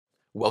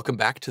Welcome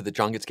back to the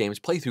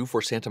JonGetsGames playthrough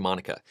for Santa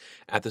Monica.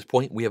 At this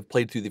point, we have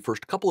played through the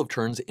first couple of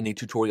turns in a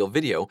tutorial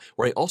video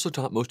where I also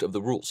taught most of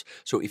the rules.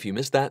 So if you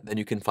missed that, then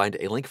you can find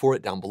a link for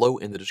it down below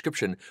in the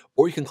description,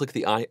 or you can click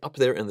the eye up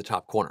there in the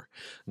top corner.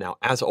 Now,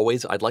 as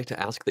always, I'd like to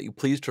ask that you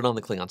please turn on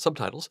the Klingon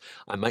subtitles.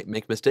 I might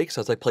make mistakes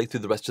as I play through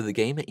the rest of the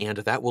game, and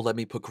that will let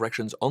me put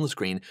corrections on the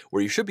screen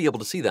where you should be able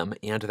to see them,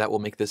 and that will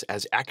make this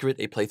as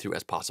accurate a playthrough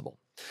as possible.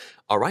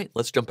 All right,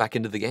 let's jump back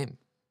into the game.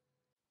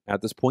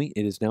 At this point,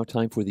 it is now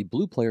time for the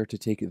blue player to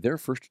take their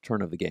first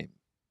turn of the game.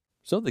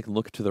 So they can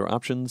look to their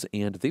options,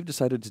 and they've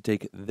decided to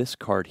take this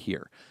card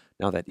here.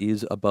 Now that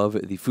is above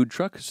the food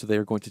truck, so they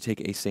are going to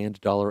take a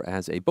sand dollar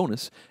as a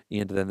bonus,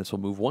 and then this will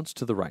move once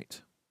to the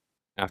right.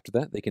 After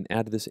that, they can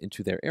add this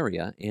into their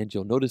area, and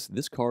you'll notice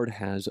this card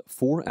has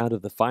 4 out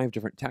of the 5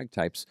 different tag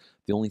types.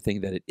 The only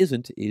thing that it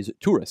isn't is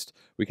tourist.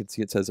 We can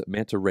see it says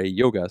Manta Ray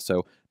Yoga,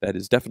 so that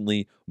is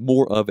definitely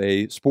more of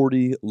a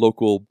sporty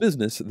local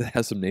business that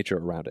has some nature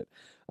around it.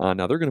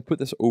 Now they're going to put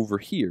this over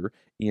here,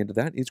 and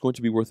that is going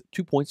to be worth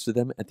 2 points to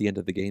them at the end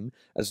of the game,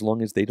 as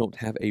long as they don't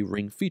have a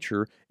ring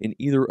feature in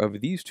either of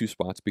these 2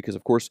 spots, because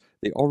of course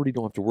they already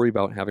don't have to worry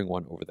about having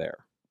one over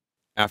there.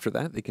 After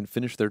that, they can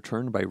finish their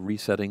turn by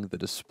resetting the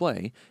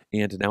display,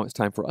 and now it's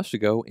time for us to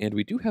go, and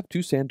we do have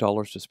 2 sand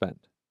dollars to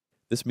spend.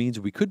 This means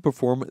we could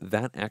perform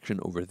that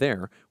action over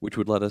there, which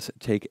would let us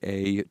take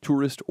a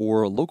tourist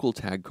or local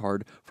tag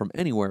card from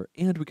anywhere,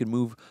 and we can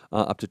move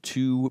up to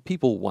 2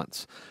 people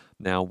once.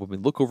 Now, when we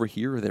look over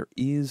here, there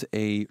is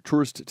a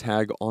tourist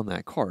tag on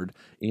that card,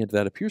 and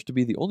that appears to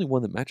be the only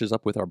one that matches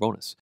up with our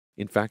bonus.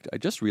 In fact, I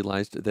just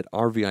realized that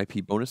our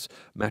VIP bonus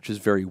matches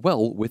very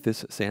well with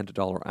this sand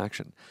dollar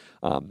action.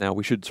 Now,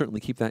 we should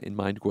certainly keep that in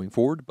mind going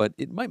forward, but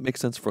it might make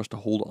sense for us to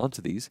hold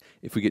onto these.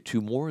 If we get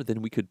 2 more,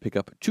 then we could pick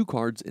up 2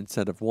 cards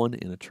instead of 1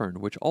 in a turn,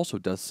 which also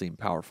does seem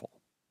powerful.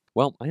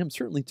 Well, I am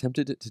certainly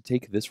tempted to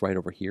take this right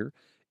over here.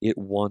 It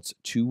wants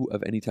 2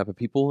 of any type of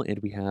people, and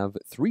we have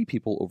 3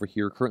 people over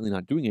here currently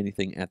not doing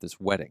anything at this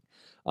wedding.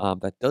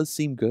 That does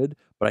seem good,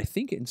 but I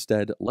think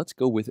instead, let's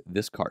go with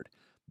this card.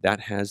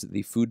 That has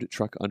the food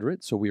truck under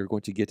it, so we are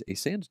going to get a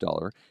sand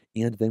dollar,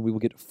 and then we will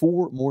get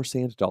 4 more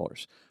sand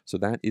dollars. So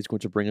that is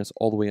going to bring us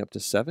all the way up to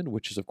 7,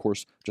 which is, of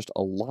course, just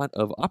a lot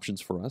of options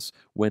for us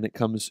when it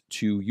comes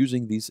to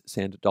using these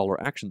sand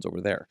dollar actions over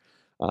there.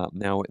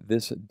 Now,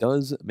 this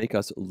does make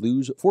us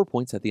lose 4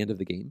 points at the end of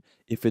the game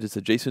if it is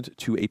adjacent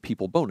to a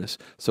people bonus,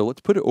 so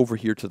let's put it over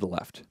here to the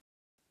left.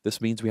 This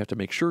means we have to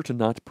make sure to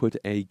not put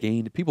a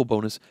gained people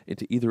bonus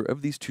into either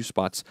of these 2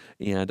 spots,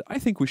 and I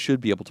think we should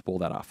be able to pull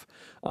that off.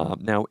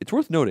 Now, it's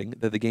worth noting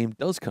that the game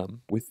does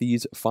come with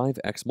these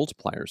 5x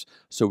multipliers,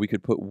 so we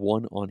could put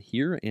 1 on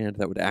here, and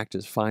that would act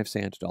as 5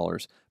 sand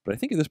dollars, but I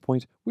think at this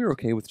point, we're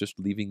okay with just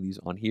leaving these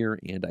on here,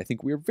 and I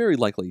think we are very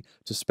likely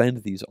to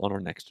spend these on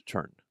our next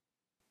turn.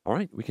 All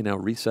right, we can now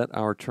reset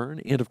our turn,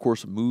 and of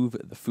course move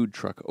the food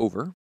truck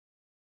over.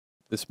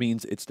 This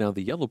means it's now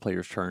the yellow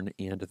player's turn,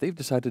 and they've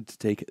decided to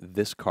take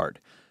this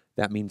card.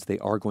 That means they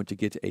are going to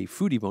get a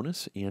foodie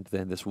bonus, and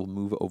then this will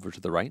move over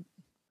to the right.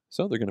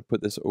 So they're going to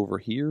put this over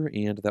here,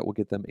 and that will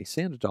get them a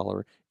sand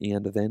dollar,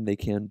 and then they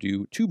can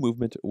do 2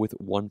 movement with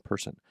 1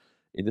 person.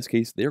 In this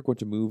case, they're going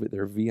to move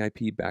their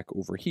VIP back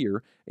over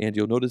here, and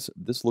you'll notice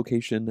this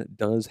location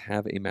does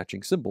have a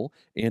matching symbol,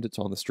 and it's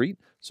on the street,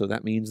 so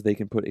that means they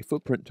can put a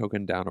footprint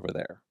token down over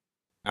there.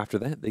 After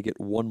that, they get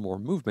 1 more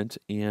movement,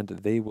 and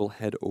they will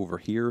head over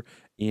here,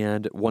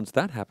 and once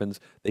that happens,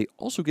 they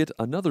also get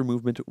another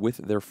movement with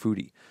their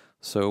foodie.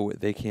 So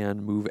they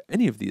can move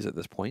any of these at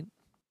this point,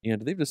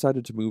 and they've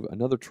decided to move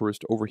another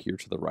tourist over here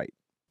to the right.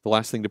 The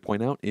last thing to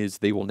point out is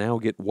they will now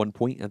get 1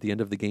 point at the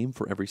end of the game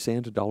for every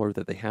sand dollar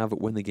that they have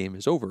when the game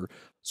is over,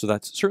 so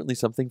that's certainly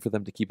something for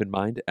them to keep in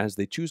mind as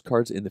they choose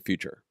cards in the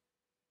future.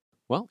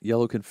 Well,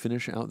 yellow can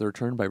finish out their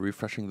turn by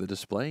refreshing the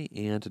display,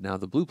 and now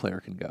the blue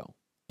player can go.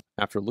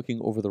 After looking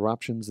over their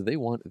options, they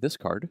want this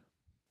card,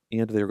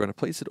 and they're going to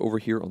place it over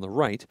here on the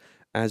right.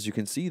 As you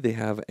can see, they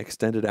have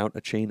extended out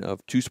a chain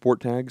of 2 sport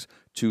tags,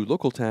 2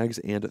 local tags,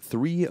 and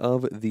 3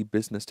 of the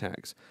business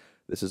tags.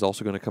 This is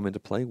also going to come into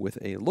play with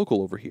a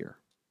local over here.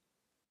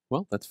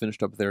 Well, that's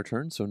finished up their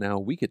turn, so now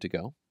we get to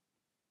go.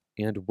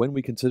 And when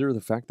we consider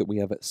the fact that we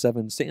have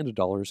 7 sand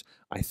dollars,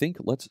 I think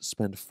let's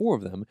spend 4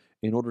 of them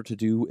in order to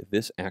do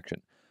this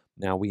action.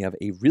 Now we have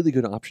a really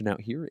good option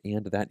out here,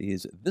 and that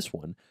is this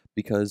one,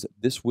 because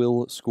this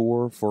will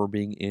score for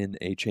being in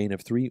a chain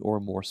of 3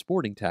 or more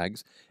sporting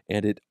tags,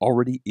 and it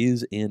already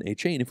is in a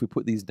chain if we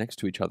put these next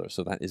to each other,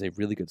 so that is a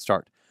really good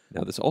start.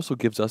 Now this also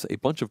gives us a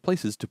bunch of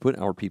places to put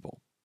our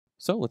people.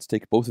 So let's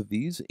take both of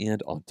these,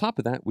 and on top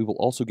of that, we will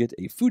also get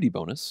a foodie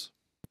bonus.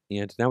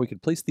 And now we can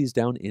place these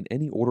down in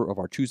any order of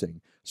our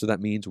choosing. So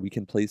that means we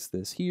can place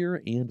this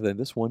here, and then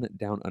this one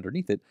down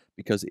underneath it,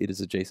 because it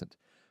is adjacent.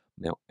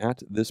 Now,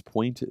 at this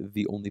point,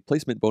 the only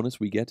placement bonus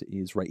we get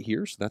is right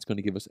here, so that's going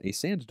to give us a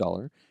sand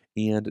dollar,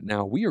 and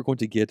now we are going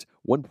to get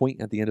 1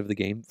 point at the end of the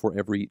game for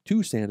every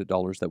 2 sand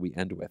dollars that we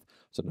end with,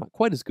 so not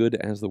quite as good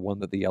as the one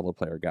that the yellow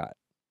player got.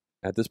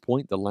 At this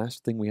point, the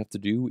last thing we have to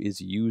do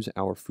is use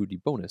our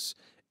foodie bonus.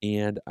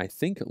 And I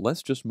think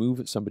let's just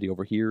move somebody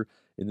over here.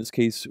 In this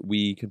case,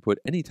 we can put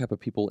any type of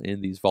people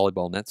in these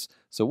volleyball nets.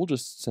 So we'll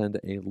just send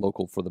a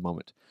local for the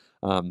moment.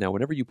 Now,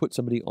 whenever you put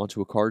somebody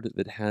onto a card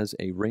that has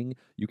a ring,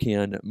 you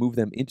can move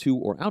them into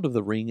or out of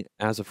the ring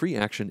as a free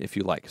action if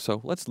you like.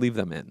 So let's leave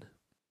them in.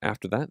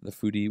 After that, the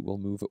foodie will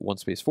move one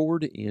space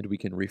forward, and we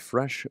can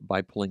refresh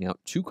by pulling out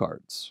 2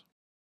 cards.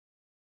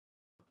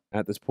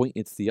 At this point,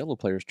 it's the yellow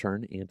player's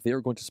turn, and they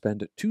are going to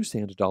spend 2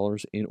 sand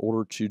dollars in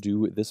order to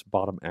do this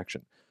bottom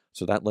action.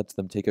 So that lets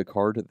them take a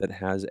card that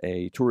has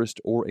a tourist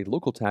or a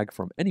local tag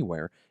from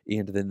anywhere,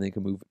 and then they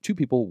can move 2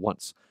 people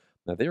once.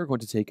 Now they are going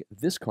to take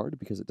this card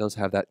because it does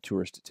have that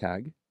tourist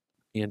tag,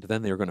 and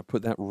then they are going to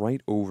put that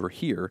right over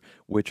here,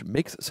 which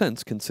makes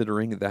sense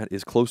considering that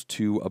is close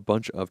to a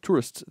bunch of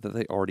tourists that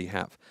they already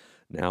have.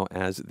 Now,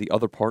 as the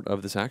other part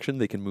of this action,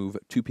 they can move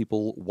 2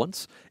 people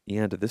once,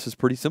 and this is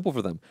pretty simple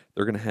for them.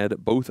 They're going to head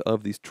both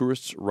of these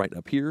tourists right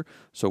up here,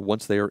 so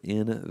once they are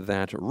in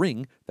that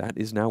ring, that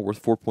is now worth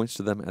 4 points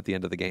to them at the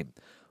end of the game.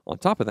 On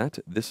top of that,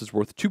 this is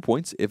worth 2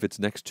 points if it's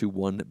next to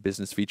one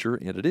business feature,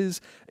 and it is,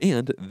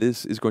 and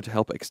this is going to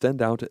help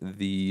extend out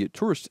the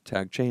tourist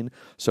tag chain,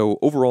 so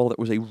overall that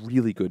was a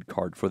really good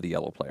card for the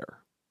yellow player.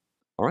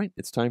 Alright,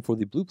 it's time for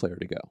the blue player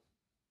to go.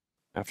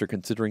 After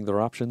considering their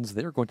options,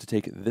 they're going to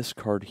take this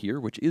card here,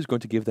 which is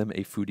going to give them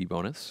a foodie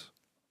bonus.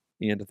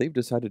 And they've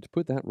decided to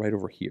put that right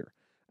over here.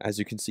 As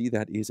you can see,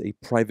 that is a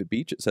private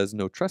beach. It says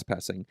no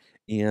trespassing,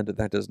 and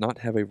that does not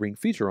have a ring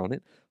feature on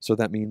it. So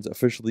that means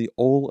officially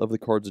all of the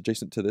cards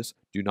adjacent to this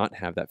do not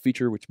have that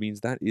feature, which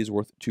means that is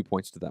worth 2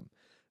 points to them.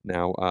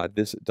 Now,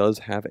 this does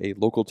have a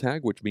local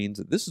tag, which means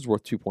this is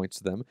worth 2 points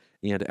to them.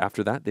 And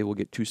after that, they will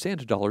get 2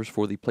 sand dollars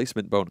for the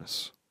placement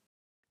bonus.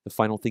 The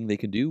final thing they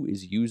can do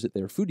is use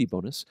their foodie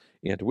bonus,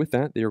 and with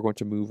that, they are going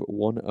to move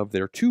one of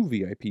their 2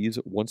 VIPs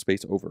one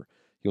space over.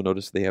 You'll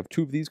notice they have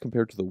 2 of these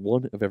compared to the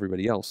 1 of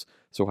everybody else,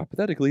 so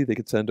hypothetically, they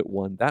could send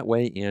one that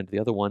way and the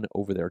other one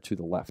over there to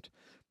the left.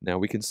 Now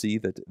we can see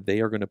that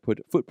they are going to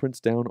put footprints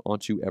down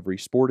onto every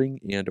sporting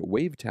and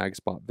wave tag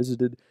spot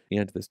visited,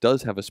 and this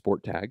does have a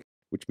sport tag,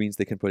 which means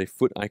they can put a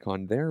foot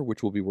icon there,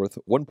 which will be worth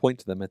 1 point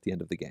to them at the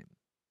end of the game.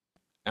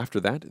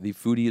 After that, the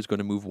foodie is going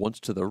to move once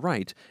to the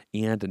right,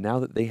 and now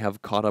that they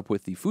have caught up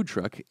with the food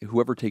truck,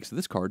 whoever takes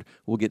this card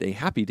will get a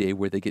happy day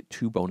where they get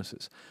 2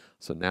 bonuses.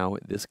 So now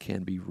this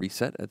can be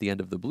reset at the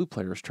end of the blue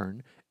player's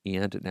turn,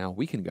 and now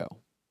we can go.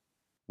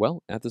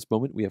 Well, at this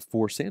moment, we have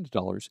 4 sand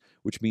dollars,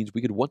 which means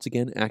we could once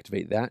again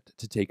activate that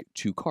to take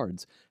 2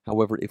 cards.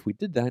 However, if we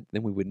did that,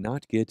 then we would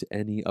not get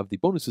any of the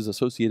bonuses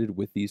associated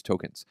with these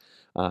tokens.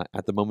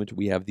 At the moment,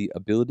 we have the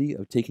ability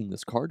of taking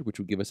this card, which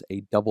would give us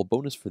a double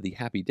bonus for the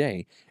happy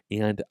day,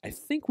 and I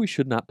think we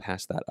should not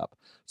pass that up.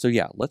 So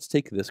yeah, let's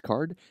take this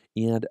card,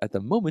 and at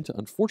the moment,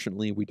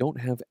 unfortunately, we don't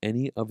have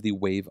any of the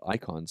wave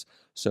icons,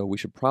 so we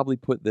should probably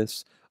put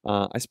this,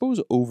 I suppose,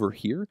 over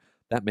here.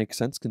 That makes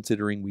sense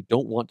considering we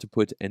don't want to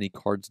put any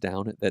cards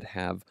down that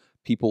have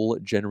people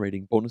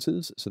generating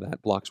bonuses, so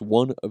that blocks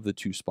one of the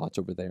 2 spots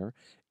over there,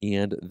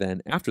 and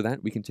then after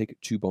that we can take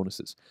 2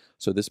 bonuses.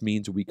 So this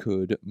means we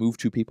could move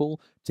 2 people,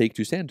 take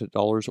 2 sand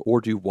dollars,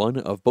 or do one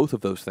of both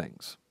of those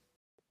things.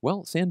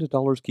 Well, sand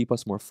dollars keep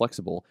us more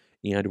flexible,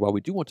 and while we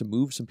do want to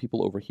move some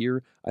people over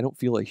here, I don't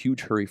feel a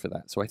huge hurry for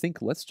that. So I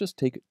think let's just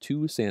take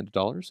 2 sand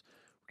dollars.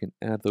 Can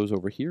add those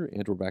over here,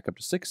 and we're back up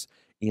to 6.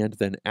 And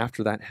then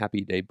after that happy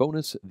day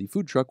bonus, the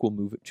food truck will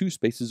move 2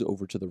 spaces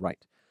over to the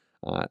right.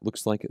 It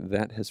looks like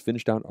that has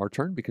finished out our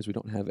turn because we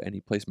don't have any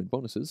placement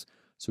bonuses,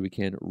 so we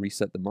can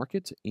reset the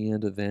market,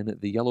 and then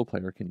the yellow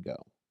player can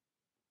go.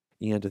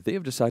 And they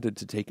have decided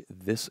to take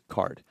this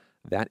card.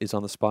 That is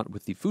on the spot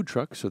with the food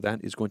truck, so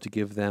that is going to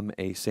give them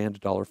a sand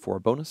dollar for a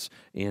bonus,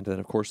 and then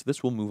of course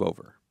this will move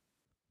over.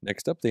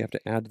 Next up, they have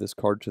to add this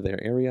card to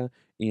their area,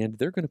 and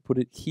they're going to put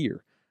it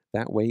here.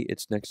 That way,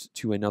 it's next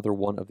to another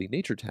one of the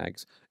nature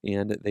tags,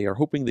 and they are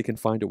hoping they can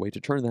find a way to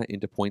turn that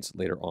into points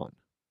later on.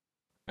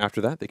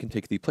 After that, they can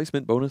take the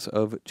placement bonus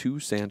of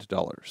 2 sand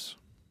dollars.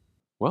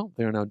 Well,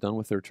 they are now done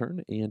with their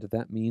turn, and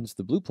that means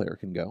the blue player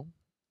can go.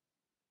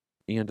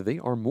 And they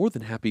are more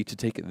than happy to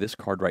take this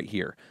card right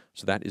here.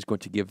 So that is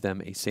going to give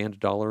them a sand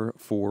dollar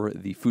for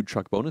the food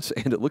truck bonus,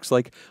 and it looks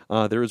like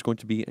there is going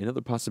to be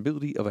another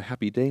possibility of a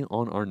happy day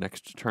on our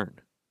next turn.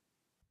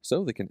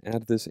 So they can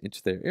add this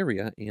into their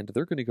area, and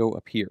they're going to go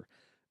up here.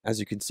 As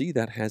you can see,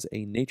 that has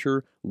a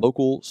nature,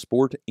 local,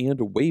 sport,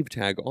 and wave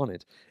tag on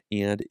it.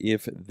 And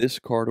if this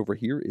card over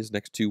here is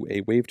next to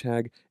a wave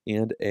tag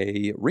and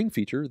a ring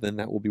feature, then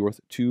that will be worth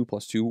 2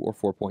 + 2 or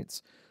 4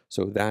 points.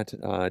 So that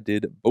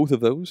did both of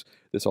those.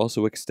 This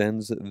also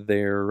extends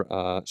their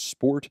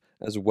sport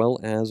as well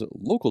as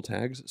local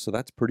tags, so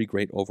that's pretty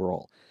great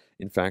overall.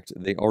 In fact,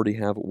 they already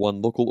have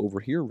 1 local over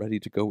here ready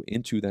to go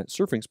into that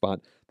surfing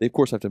spot. They, of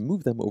course, have to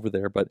move them over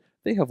there, but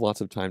they have lots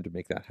of time to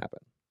make that happen.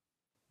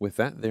 With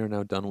that, they are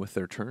now done with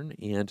their turn,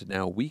 and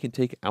now we can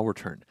take our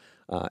turn.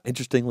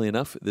 Interestingly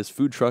enough, this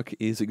food truck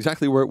is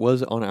exactly where it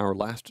was on our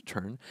last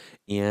turn,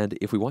 and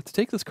if we want to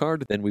take this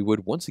card, then we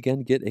would once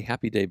again get a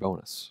happy day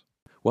bonus.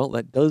 Well,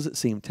 that does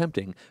seem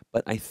tempting,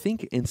 but I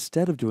think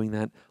instead of doing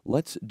that,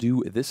 let's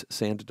do this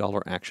sand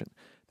dollar action.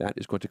 That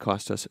is going to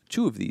cost us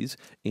 2 of these,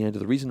 and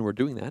the reason we're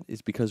doing that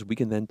is because we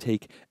can then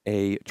take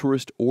a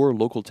tourist or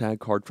local tag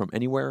card from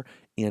anywhere,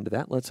 and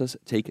that lets us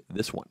take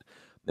this one.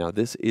 Now,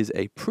 this is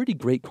a pretty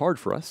great card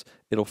for us.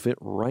 It'll fit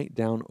right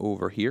down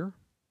over here,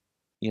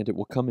 and it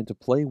will come into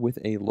play with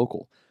a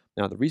local.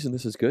 Now, the reason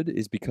this is good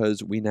is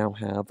because we now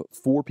have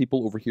 4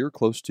 people over here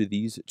close to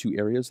these 2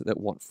 areas that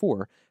want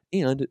 4,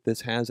 and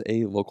this has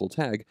a local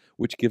tag,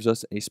 which gives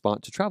us a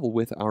spot to travel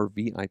with our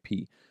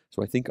VIP.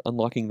 So I think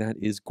unlocking that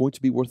is going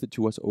to be worth it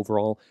to us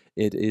overall.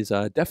 It is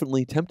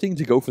definitely tempting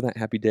to go for that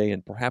happy day,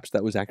 and perhaps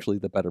that was actually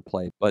the better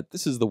play, but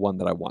this is the one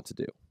that I want to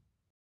do.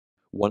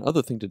 One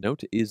other thing to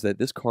note is that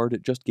this card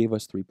just gave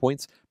us 3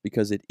 points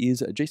because it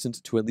is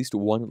adjacent to at least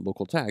one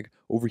local tag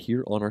over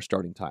here on our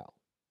starting tile.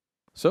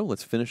 So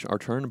let's finish our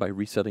turn by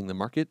resetting the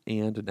market,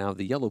 and now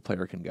the yellow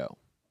player can go.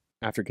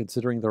 After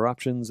considering their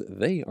options,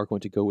 they are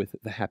going to go with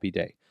the happy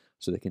day.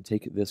 So they can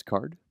take this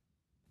card,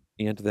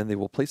 and then they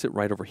will place it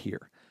right over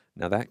here.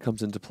 Now that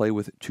comes into play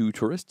with 2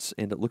 tourists,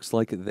 and it looks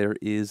like there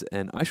is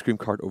an ice cream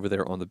cart over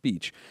there on the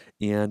beach.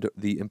 And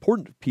the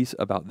important piece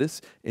about this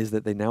is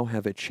that they now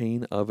have a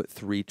chain of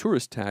 3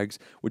 tourist tags,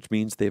 which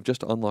means they've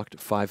just unlocked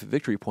 5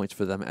 victory points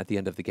for them at the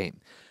end of the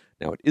game.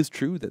 Now, it is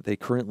true that they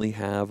currently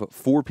have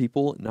 4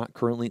 people not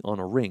currently on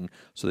a ring,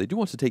 so they do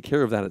want to take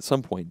care of that at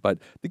some point, but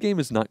the game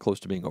is not close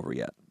to being over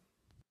yet.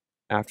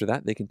 After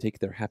that, they can take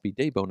their happy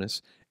day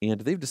bonus,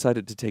 and they've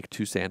decided to take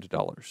 2 sand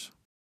dollars.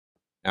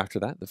 After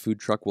that, the food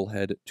truck will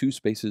head 2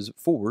 spaces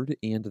forward,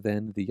 and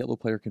then the yellow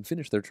player can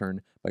finish their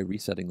turn by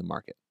resetting the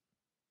market.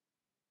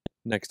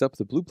 Next up,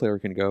 the blue player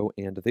can go,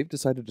 and they've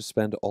decided to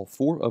spend all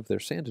 4 of their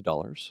sand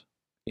dollars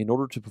in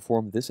order to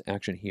perform this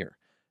action here.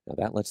 Now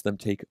that lets them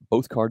take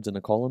both cards in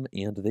a column,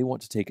 and they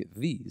want to take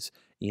these.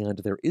 And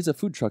there is a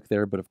food truck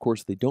there, but of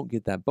course they don't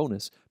get that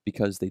bonus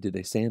because they did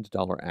a sand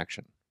dollar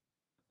action.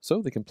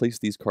 So they can place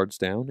these cards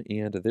down,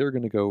 and they're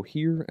going to go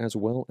here as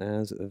well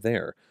as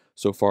there.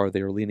 So far,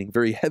 they are leaning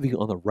very heavy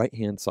on the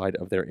right-hand side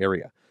of their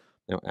area.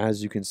 Now,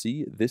 as you can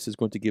see, this is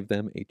going to give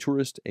them a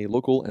tourist, a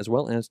local, as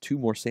well as 2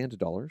 more sand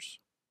dollars.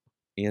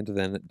 And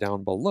then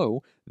down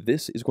below,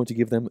 this is going to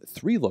give them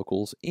 3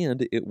 locals,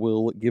 and it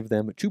will give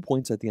them 2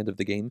 points at the end of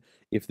the game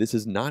if this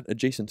is not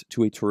adjacent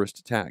to a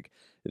tourist tag.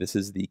 This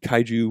is the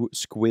Kaiju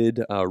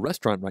Squid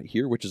restaurant right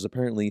here, which is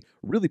apparently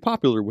really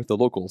popular with the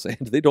locals,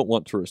 and they don't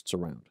want tourists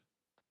around.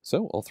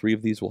 So all 3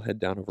 of these will head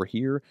down over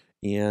here,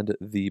 and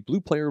the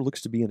blue player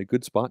looks to be in a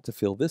good spot to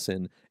fill this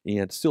in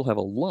and still have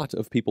a lot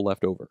of people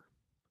left over.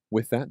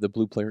 With that, the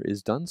blue player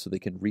is done, so they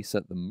can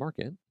reset the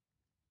market.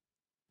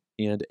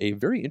 And a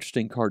very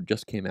interesting card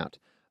just came out.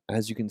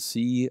 As you can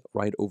see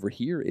right over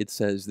here, it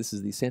says this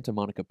is the Santa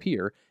Monica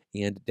Pier,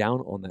 and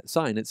down on that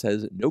sign it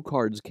says no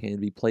cards can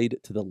be played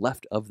to the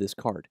left of this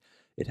card.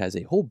 It has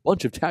a whole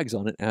bunch of tags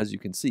on it, as you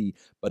can see,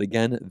 but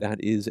again,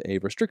 that is a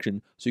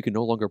restriction, so you can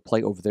no longer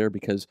play over there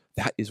because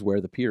that is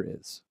where the pier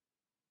is.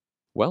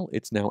 Well,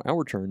 it's now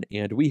our turn,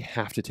 and we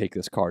have to take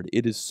this card.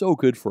 It is so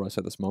good for us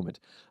at this moment.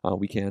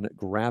 We can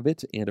grab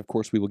it, and of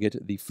course we will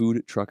get the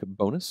food truck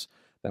bonus.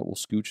 That will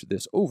scooch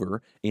this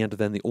over, and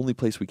then the only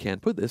place we can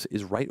put this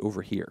is right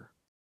over here.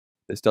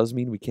 This does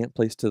mean we can't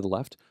place to the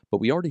left, but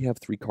we already have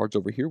 3 cards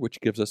over here,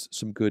 which gives us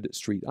some good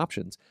street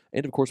options,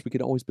 and of course we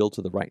can always build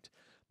to the right.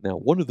 Now,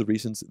 one of the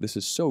reasons this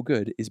is so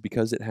good is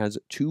because it has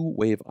 2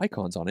 wave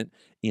icons on it,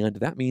 and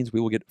that means we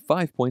will get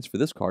 5 points for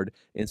this card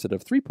instead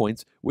of 3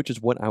 points, which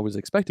is what I was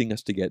expecting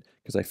us to get,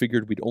 because I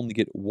figured we'd only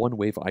get 1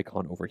 wave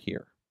icon over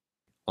here.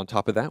 On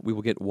top of that, we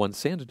will get 1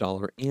 sand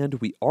dollar, and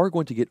we are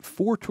going to get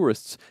 4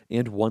 tourists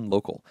and 1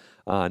 local.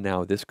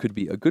 Now, this could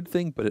be a good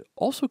thing, but it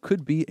also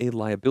could be a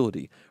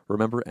liability.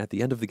 Remember, at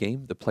the end of the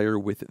game, the player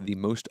with the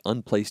most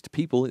unplaced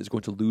people is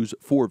going to lose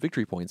 4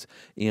 victory points,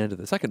 and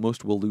the second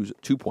most will lose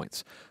 2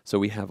 points. So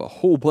we have a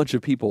whole bunch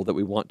of people that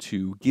we want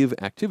to give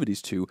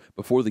activities to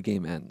before the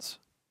game ends.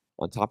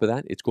 On top of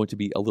that, it's going to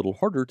be a little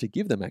harder to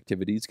give them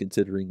activities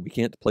considering we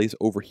can't place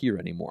over here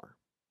anymore.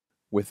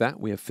 With that,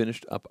 we have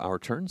finished up our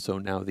turn, so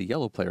now the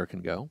yellow player can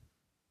go.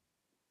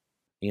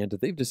 And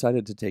they've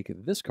decided to take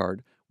this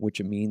card, which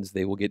means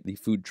they will get the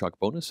food truck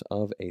bonus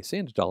of a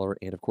sand dollar,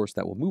 and of course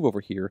that will move over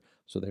here,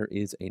 so there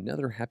is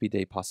another happy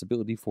day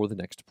possibility for the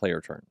next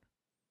player turn.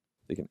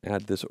 They can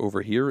add this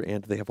over here,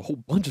 and they have a whole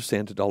bunch of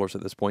sand dollars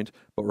at this point,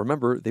 but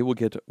remember, they will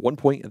get 1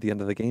 point at the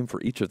end of the game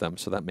for each of them,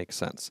 so that makes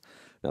sense.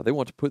 Now, they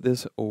want to put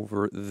this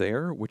over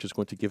there, which is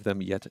going to give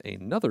them yet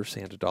another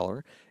sand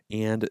dollar,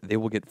 and they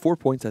will get 4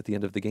 points at the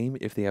end of the game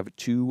if they have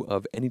 2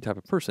 of any type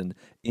of person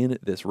in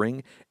this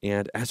ring,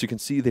 and as you can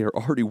see, they are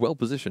already well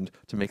positioned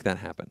to make that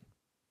happen.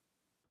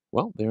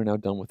 Well, they are now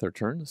done with their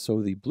turn,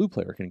 so the blue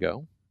player can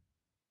go.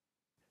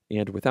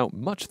 And without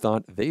much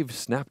thought, they've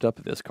snapped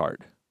up this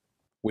card.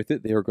 With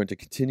it, they are going to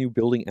continue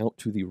building out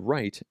to the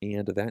right,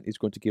 and that is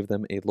going to give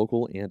them a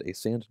local and a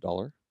sand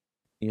dollar.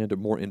 And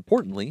more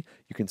importantly,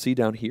 you can see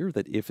down here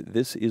that if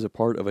this is a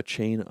part of a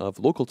chain of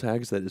local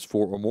tags that is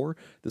 4 or more,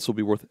 this will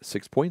be worth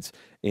 6 points.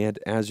 And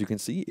as you can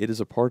see, it is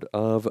a part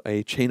of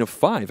a chain of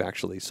 5,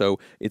 actually, so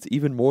it's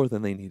even more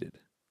than they needed.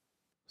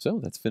 So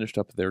that's finished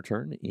up their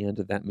turn, and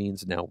that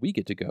means now we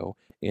get to go.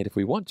 And if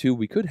we want to,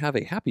 we could have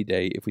a happy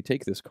day if we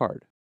take this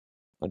card.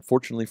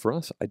 Unfortunately for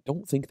us, I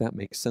don't think that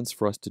makes sense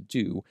for us to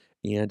do,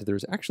 and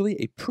there's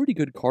actually a pretty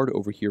good card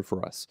over here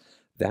for us.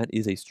 That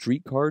is a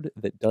street card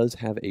that does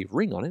have a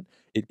ring on it.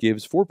 It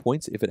gives 4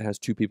 points if it has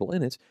 2 people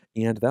in it,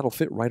 and that'll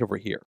fit right over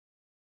here.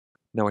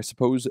 Now, I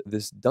suppose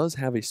this does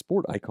have a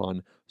sport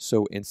icon,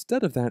 so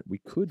instead of that, we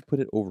could put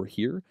it over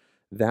here.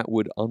 That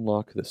would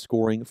unlock the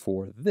scoring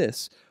for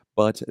this,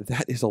 but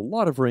that is a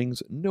lot of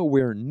rings,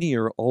 nowhere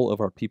near all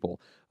of our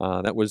people.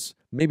 That was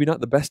maybe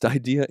not the best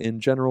idea in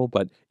general,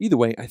 but either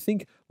way, I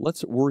think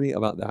let's worry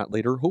about that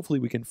later. Hopefully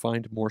we can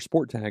find more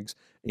sport tags,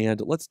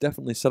 and let's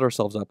definitely set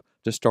ourselves up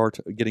to start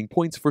getting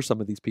points for some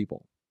of these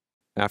people.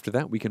 After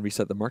that, we can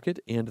reset the market,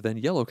 and then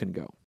yellow can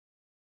go.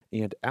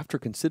 And after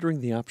considering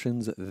the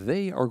options,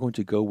 they are going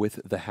to go with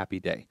the happy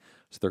day.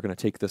 So they're going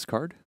to take this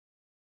card,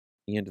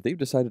 and they've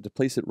decided to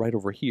place it right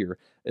over here.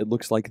 It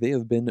looks like they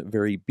have been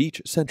very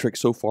beach-centric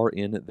so far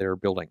in their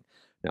building.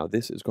 Now,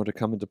 this is going to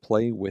come into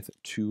play with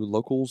 2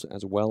 locals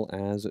as well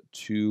as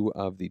 2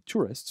 of the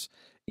tourists,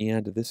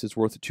 and this is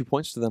worth 2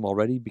 points to them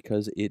already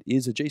because it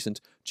is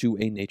adjacent to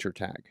a nature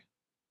tag.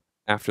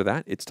 After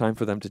that, it's time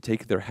for them to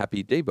take their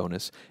happy day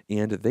bonus,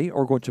 and they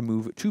are going to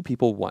move 2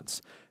 people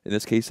once. In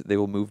this case, they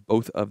will move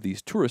both of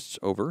these tourists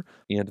over,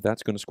 and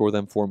that's going to score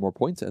them 4 more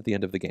points at the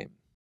end of the game.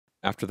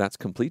 After that's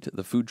complete,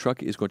 the food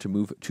truck is going to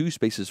move 2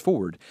 spaces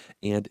forward,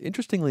 and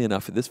interestingly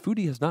enough, this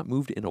foodie has not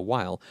moved in a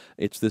while.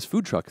 It's this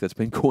food truck that's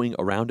been going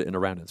around and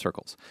around in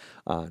circles.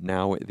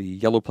 Now, the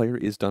yellow player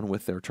is done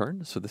with their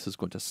turn, so this is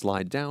going to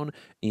slide down,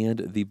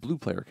 and the blue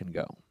player can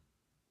go.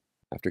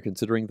 After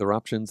considering their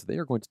options, they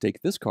are going to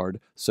take this card,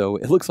 so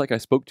it looks like I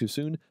spoke too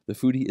soon. The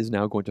foodie is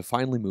now going to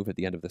finally move at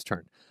the end of this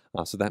turn.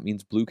 So that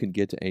means blue can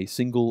get a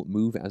single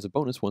move as a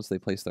bonus once they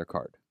place their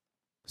card.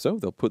 So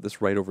they'll put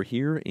this right over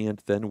here,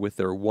 and then with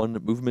their 1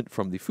 movement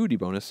from the foodie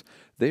bonus,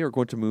 they are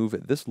going to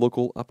move this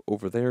local up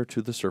over there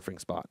to the surfing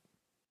spot.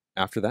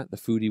 After that, the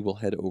foodie will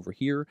head over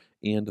here,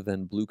 and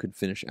then blue can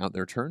finish out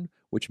their turn,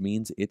 which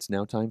means it's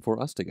now time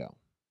for us to go.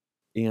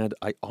 And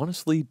I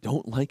honestly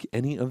don't like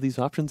any of these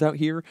options out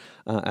here.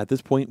 At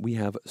this point, we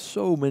have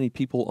so many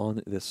people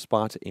on this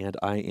spot, and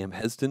I am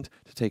hesitant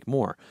to take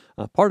more.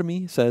 Part of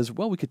me says,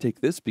 well, we could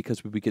take this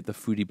because we would get the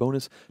foodie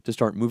bonus to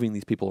start moving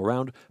these people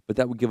around, but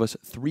that would give us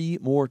 3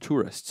 more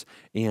tourists,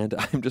 and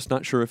I'm just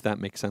not sure if that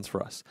makes sense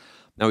for us.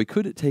 Now, we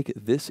could take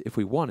this if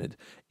we wanted,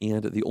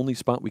 and the only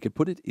spot we could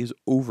put it is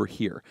over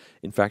here.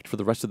 In fact, for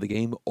the rest of the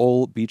game,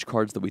 all beach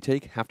cards that we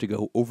take have to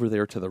go over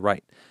there to the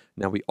right.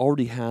 Now, we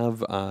already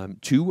have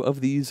 2 of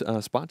these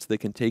spots that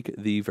can take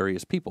the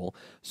various people,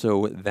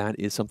 so that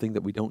is something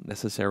that we don't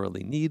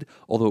necessarily need,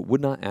 although it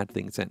would not add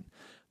things in.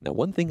 Now,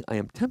 one thing I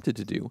am tempted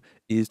to do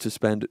is to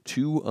spend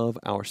 2 of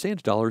our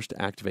sand dollars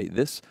to activate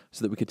this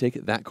so that we could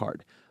take that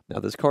card. Now,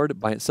 this card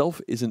by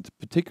itself isn't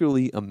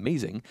particularly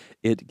amazing.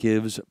 It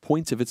gives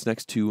points if it's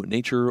next to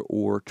nature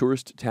or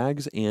tourist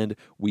tags, and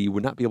we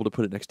would not be able to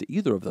put it next to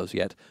either of those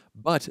yet,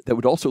 but that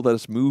would also let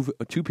us move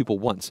 2 people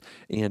once,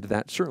 and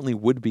that certainly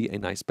would be a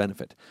nice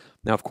benefit.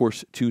 Now, of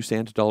course, 2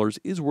 sand dollars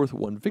is worth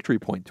 1 victory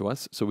point to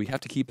us, so we have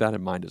to keep that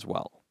in mind as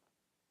well.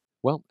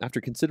 Well, after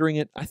considering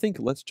it, I think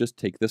let's just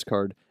take this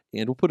card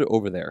and we'll put it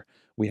over there.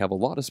 We have a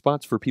lot of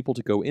spots for people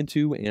to go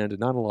into and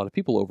not a lot of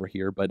people over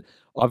here, but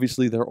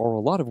obviously there are a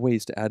lot of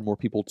ways to add more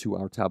people to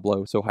our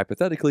tableau, so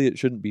hypothetically it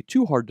shouldn't be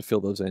too hard to fill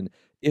those in,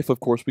 if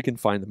of course we can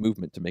find the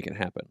movement to make it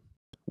happen.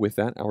 With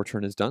that, our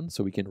turn is done,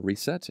 so we can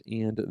reset,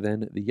 and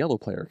then the yellow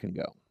player can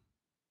go.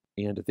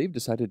 And they've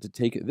decided to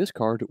take this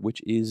card,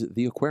 which is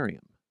the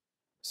aquarium.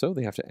 So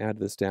they have to add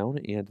this down,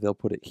 and they'll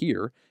put it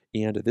here,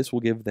 and this will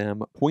give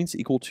them points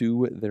equal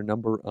to their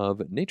number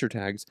of nature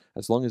tags,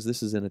 as long as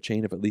this is in a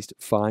chain of at least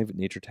 5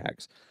 nature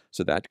tags.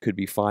 So that could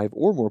be 5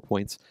 or more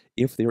points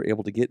if they're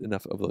able to get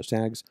enough of those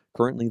tags.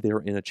 Currently, they're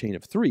in a chain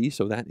of 3,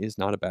 so that is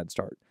not a bad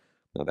start.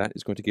 Now that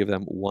is going to give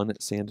them 1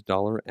 sand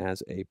dollar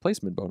as a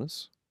placement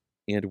bonus.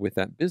 And with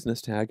that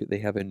business tag, they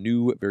have a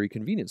new, very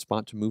convenient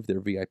spot to move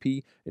their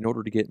VIP in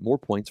order to get more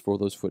points for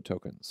those foot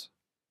tokens.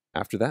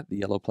 After that, the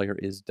yellow player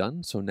is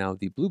done, so now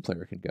the blue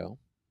player can go.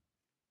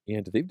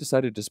 And they've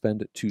decided to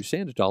spend 2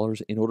 sand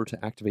dollars in order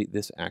to activate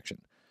this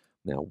action.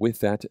 Now, with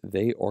that,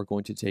 they are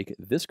going to take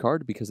this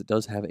card because it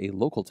does have a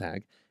local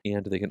tag,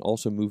 and they can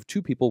also move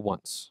 2 people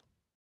once.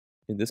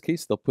 In this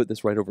case, they'll put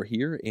this right over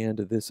here, and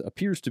this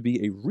appears to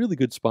be a really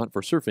good spot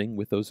for surfing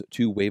with those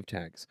 2 wave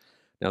tags.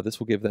 Now, this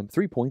will give them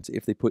 3 points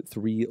if they put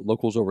 3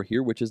 locals over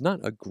here, which is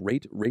not a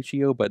great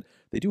ratio, but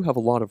they do have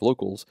a lot of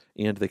locals,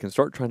 and they can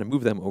start trying to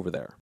move them over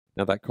there.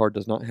 Now, that card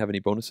does not have any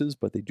bonuses,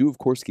 but they do, of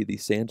course, get the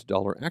sand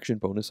dollar action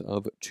bonus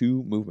of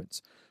 2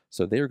 movements.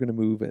 So they are going to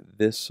move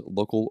this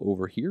local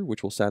over here,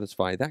 which will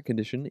satisfy that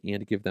condition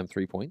and give them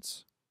 3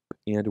 points.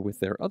 And with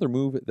their other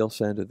move, they'll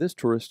send this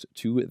tourist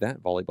to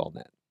that volleyball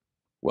net.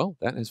 Well,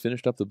 that has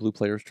finished up the blue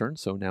player's turn,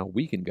 so now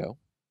we can go.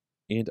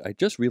 And I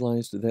just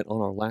realized that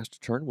on our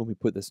last turn, when we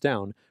put this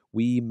down,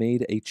 we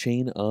made a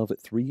chain of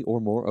 3 or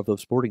more of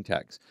those sporting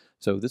tags.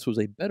 So this was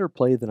a better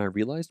play than I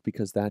realized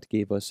because that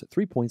gave us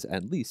 3 points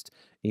at least,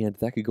 and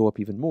that could go up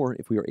even more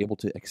if we were able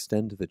to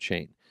extend the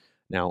chain.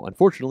 Now,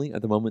 unfortunately,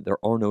 at the moment,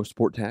 there are no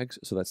sport tags,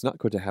 so that's not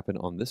going to happen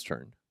on this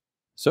turn.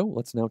 So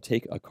let's now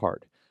take a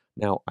card.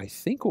 Now, I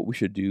think what we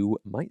should do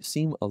might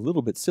seem a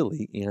little bit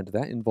silly, and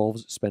that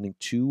involves spending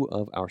 2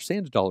 of our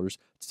sand dollars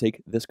to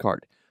take this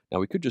card. Now,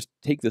 we could just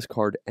take this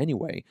card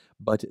anyway,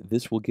 but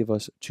this will give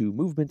us 2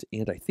 movement,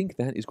 and I think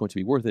that is going to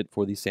be worth it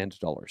for these sand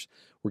dollars.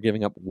 We're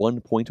giving up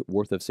 1 point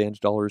worth of sand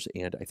dollars,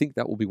 and I think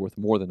that will be worth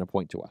more than a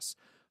point to us.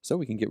 So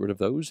we can get rid of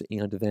those,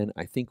 and then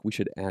I think we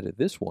should add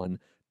this one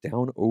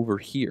down over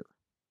here.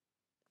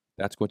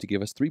 That's going to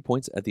give us 3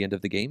 points at the end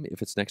of the game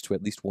if it's next to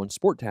at least one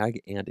sport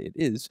tag, and it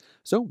is.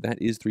 So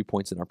that is 3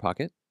 points in our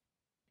pocket.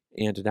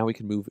 And now we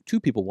can move 2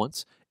 people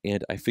once,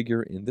 and I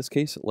figure in this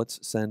case, let's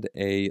send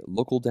a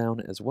local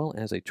down as well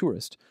as a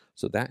tourist.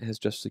 So that has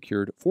just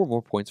secured 4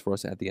 more points for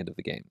us at the end of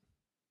the game.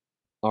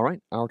 All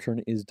right, our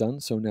turn is done,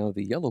 so now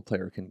the yellow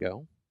player can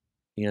go.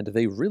 And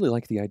they really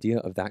like the idea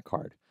of that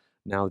card.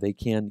 Now, they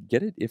can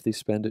get it if they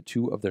spend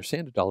 2 of their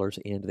sand dollars,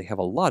 and they have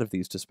a lot of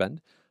these to spend,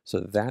 so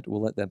that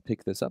will let them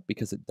pick this up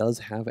because it does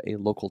have a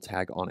local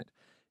tag on it.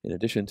 In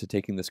addition to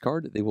taking this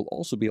card, they will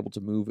also be able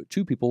to move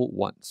 2 people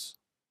once.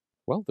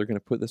 Well, they're going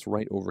to put this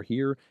right over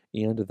here,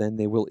 and then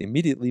they will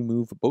immediately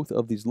move both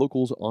of these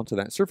locals onto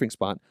that surfing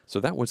spot, so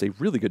that was a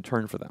really good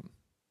turn for them.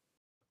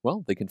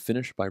 Well, they can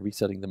finish by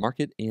resetting the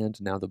market,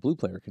 and now the blue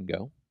player can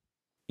go.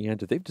 And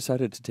they've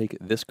decided to take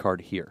this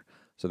card here.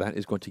 So that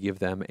is going to give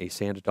them a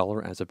sand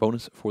dollar as a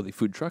bonus for the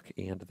food truck,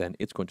 and then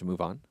it's going to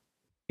move on.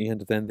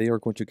 And then they are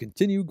going to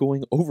continue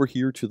going over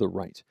here to the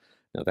right.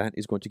 Now that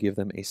is going to give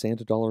them a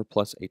sand dollar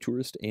plus a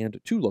tourist and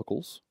 2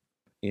 locals.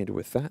 And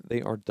with that,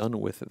 they are done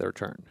with their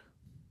turn.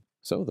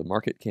 So the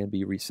market can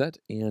be reset,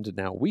 and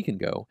now we can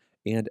go.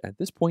 And at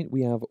this point,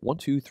 we have 1,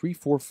 2, 3,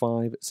 4,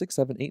 5, 6,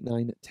 7, 8,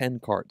 9, 10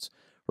 cards.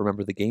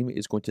 Remember, the game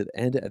is going to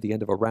end at the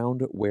end of a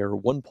round where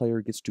one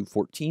player gets to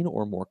 14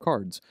 or more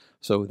cards,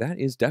 so that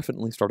is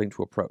definitely starting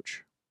to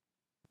approach.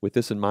 With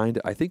this in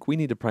mind, I think we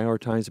need to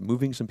prioritize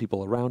moving some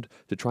people around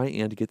to try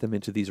and get them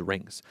into these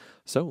rings.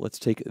 So let's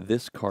take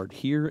this card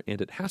here,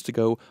 and it has to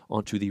go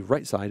onto the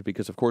right side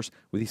because, of course,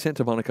 with the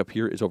Santa Monica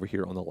Pier is over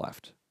here on the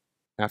left.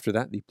 After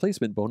that, the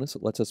placement bonus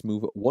lets us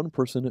move 1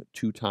 person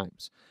 2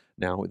 times.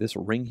 Now, this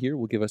ring here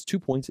will give us 2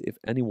 points if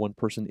any one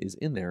person is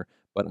in there,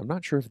 but I'm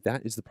not sure if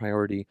that is the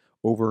priority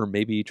over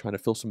maybe trying to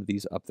fill some of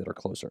these up that are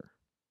closer.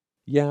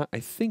 Yeah, I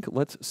think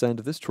let's send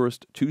this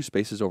tourist 2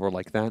 spaces over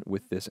like that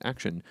with this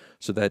action,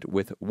 so that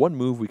with 1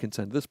 move we can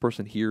send this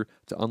person here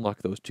to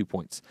unlock those 2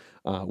 points.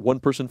 1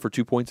 person for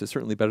 2 points is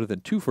certainly better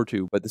than 2 for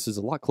 2, but this is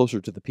a lot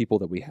closer to the people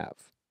that we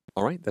have.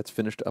 All right, that's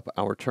finished up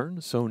our turn,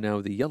 so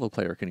now the yellow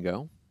player can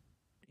go.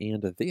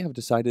 And they have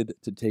decided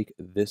to take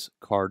this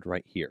card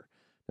right here.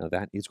 Now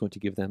that is going to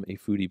give them a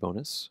foodie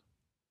bonus.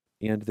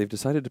 And they've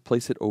decided to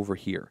place it over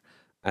here.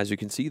 As you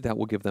can see, that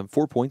will give them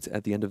 4 points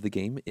at the end of the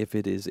game if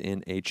it is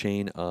in a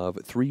chain of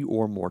 3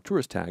 or more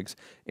tourist tags,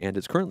 and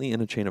it's currently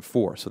in a chain of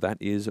 4, so that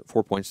is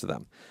 4 points to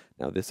them.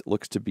 Now this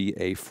looks to be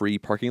a free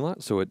parking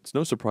lot, so it's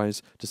no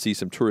surprise to see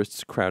some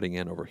tourists crowding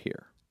in over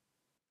here.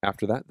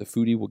 After that, the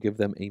foodie will give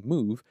them a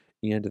move,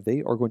 and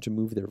they are going to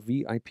move their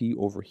VIP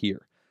over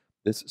here.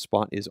 This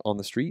spot is on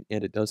the street,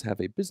 and it does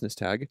have a business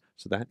tag,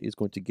 so that is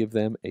going to give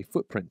them a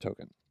footprint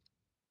token.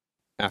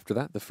 After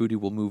that, the foodie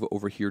will move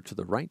over here to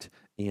the right,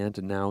 and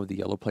now the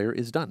yellow player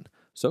is done.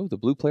 So the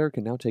blue player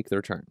can now take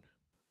their turn.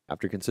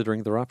 After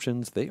considering their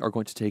options, they are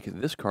going to take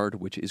this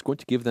card, which is going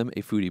to give them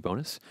a foodie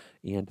bonus,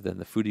 and then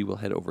the foodie will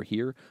head over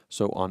here.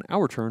 So on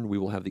our turn, we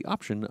will have the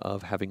option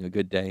of having a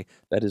good day.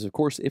 That is, of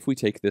course, if we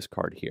take this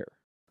card here.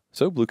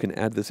 So blue can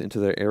add this into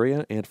their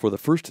area, and for the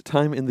first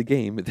time in the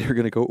game, they're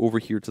going to go over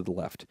here to the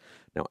left.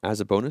 Now, as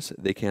a bonus,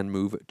 they can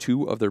move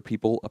 2 of their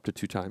people up to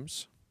 2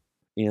 times.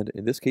 And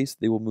in this case,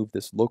 they will move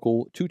this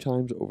local 2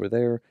 times over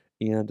there,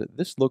 and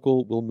this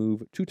local will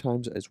move 2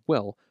 times as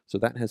well, so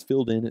that has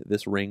filled in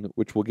this ring,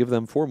 which will give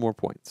them 4 more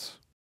points.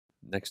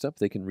 Next up,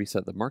 they can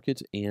reset the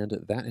market, and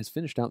that has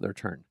finished out their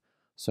turn.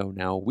 So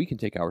now we can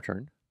take our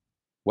turn.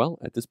 Well,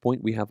 at this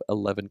point, we have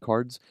 11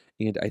 cards,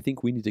 and I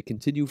think we need to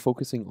continue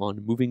focusing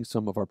on moving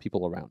some of our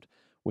people around.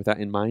 With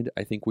that in mind,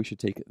 I think we should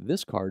take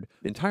this card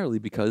entirely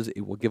because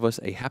it will give us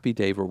a Happy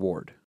Day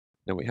reward.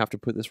 Now we have to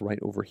put this right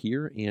over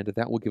here, and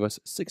that will give us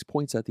 6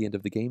 points at the end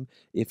of the game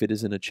if it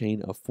is in a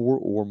chain of 4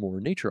 or more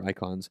nature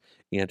icons,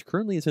 and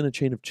currently it's in a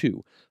chain of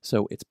 2.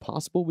 So it's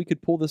possible we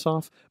could pull this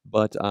off,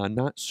 but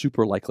not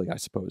super likely, I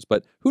suppose.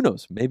 But who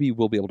knows? Maybe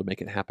we'll be able to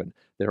make it happen.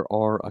 There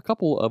are a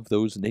couple of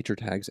those nature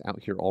tags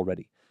out here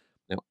already.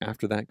 Now,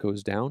 after that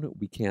goes down,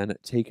 we can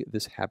take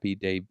this Happy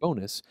Day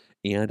bonus,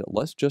 and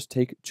let's just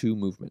take 2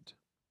 movement.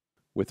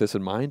 With this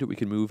in mind, we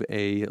can move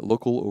a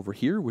local over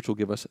here, which will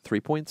give us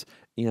 3 points,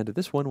 and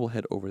this one will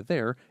head over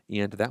there,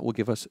 and that will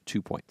give us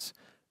 2 points.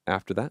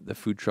 After that, the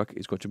food truck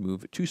is going to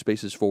move 2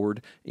 spaces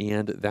forward,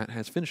 and that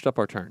has finished up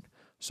our turn.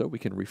 So we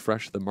can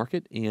refresh the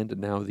market, and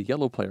now the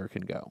yellow player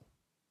can go.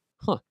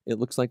 It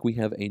looks like we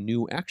have a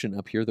new action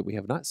up here that we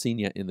have not seen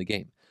yet in the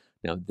game.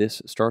 Now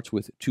this starts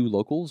with 2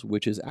 locals,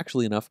 which is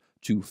actually enough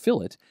to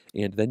fill it,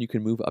 and then you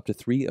can move up to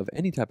 3 of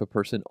any type of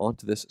person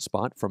onto this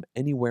spot from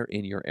anywhere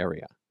in your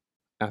area.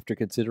 After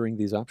considering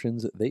these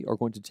options, they are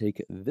going to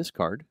take this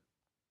card,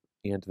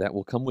 and that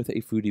will come with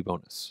a foodie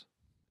bonus.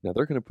 Now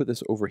they're going to put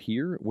this over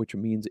here, which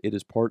means it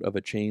is part of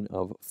a chain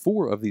of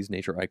 4 of these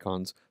nature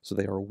icons, so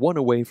they are 1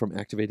 away from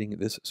activating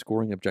this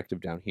scoring objective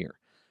down here.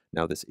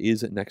 Now this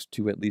is next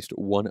to at least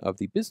 1 of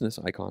the business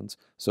icons,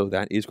 so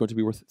that is going to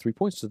be worth 3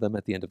 points to them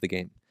at the end of the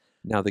game.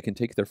 Now they can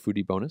take their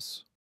foodie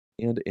bonus,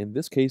 and in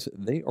this case,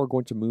 they are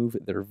going to move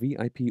their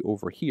VIP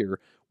over here,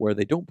 where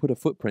they don't put a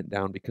footprint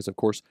down because, of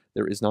course,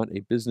 there is not a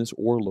business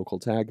or local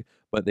tag,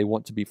 but they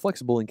want to be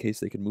flexible in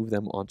case they can move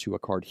them onto a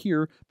card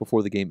here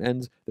before the game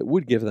ends that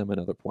would give them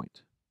another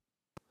point.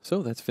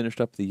 So that's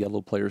finished up the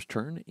yellow player's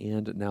turn,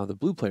 and now the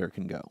blue player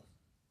can go.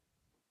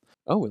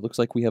 Oh, it looks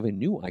like we have a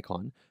new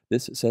icon.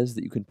 This says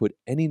that you can put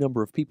any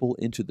number of people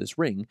into this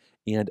ring,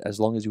 and as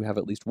long as you have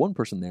at least 1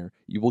 person there,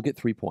 you will get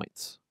 3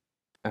 points.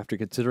 After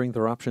considering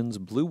their options,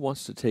 blue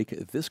wants to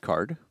take this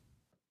card.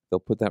 They'll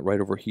put that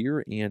right over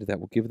here, and that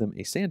will give them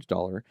a sand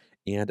dollar,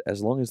 and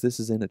as long as this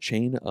is in a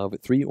chain of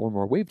 3 or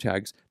more wave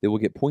tags, they will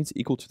get points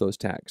equal to those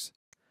tags.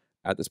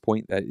 At this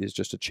point, that is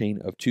just a chain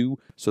of 2,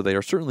 so they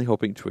are certainly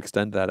hoping to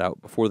extend that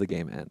out before the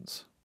game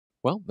ends.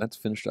 Well, that's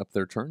finished up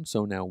their turn,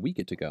 so now we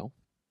get to go.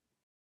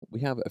 We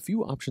have a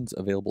few options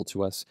available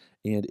to us,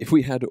 and if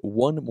we had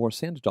 1 more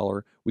sand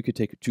dollar, we could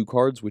take 2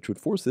 cards, which would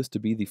force this to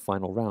be the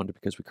final round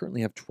because we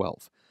currently have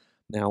 12.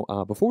 Now,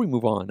 before we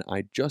move on,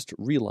 I just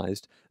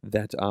realized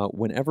that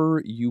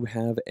whenever you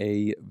have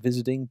a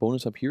visiting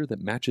bonus up here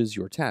that matches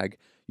your tag,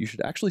 you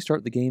should actually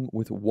start the game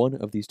with 1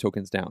 of these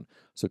tokens down.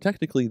 So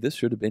technically, this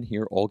should have been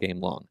here all game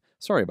long.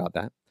 Sorry about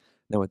that.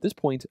 Now, at this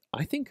point,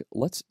 I think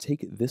let's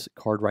take this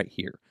card right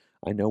here.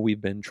 I know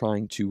we've been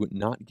trying to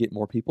not get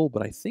more people,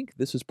 but I think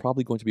this is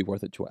probably going to be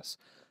worth it to us.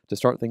 To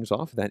start things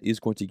off, that is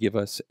going to give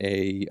us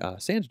a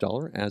sand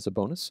dollar as a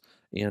bonus,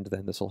 and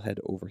then this will head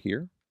over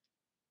here.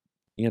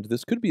 And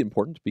this could be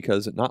important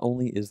because not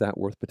only is that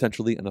worth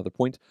potentially another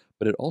point,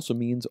 but it also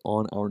means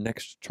on our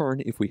next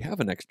turn, if we have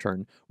a next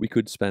turn, we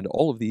could spend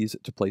all of these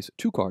to place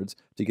 2 cards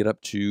to get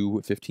up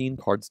to 15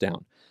 cards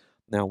down.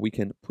 Now we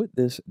can put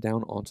this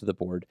down onto the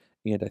board,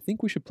 and I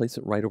think we should place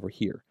it right over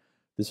here.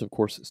 This, of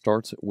course,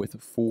 starts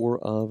with 4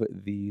 of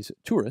these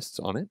tourists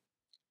on it,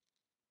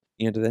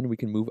 and then we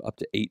can move up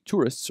to 8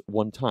 tourists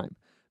 1 time.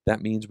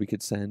 That means we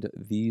could send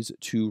these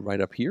 2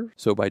 right up here.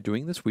 So by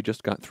doing this, we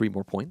just got 3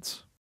 more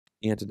points.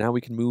 And now we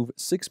can move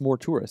 6 more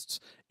tourists,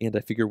 and I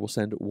figure we'll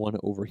send 1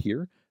 over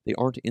here. They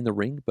aren't in the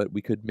ring, but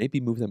we could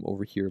maybe move them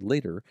over here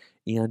later,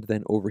 and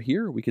then over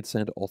here we could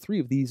send all 3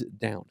 of these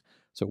down.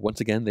 So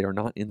once again, they are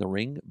not in the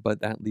ring, but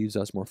that leaves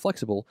us more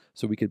flexible,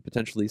 so we could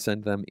potentially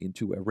send them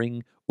into a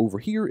ring over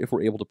here if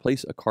we're able to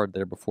place a card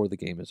there before the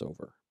game is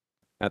over.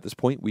 At this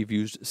point, we've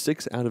used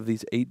 6 out of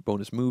these 8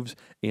 bonus moves,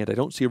 and I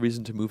don't see a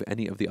reason to move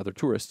any of the other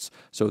tourists,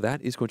 so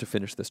that is going to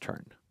finish this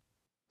turn.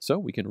 So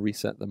we can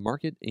reset the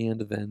market, and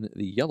then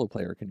the yellow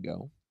player can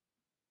go.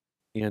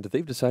 And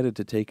they've decided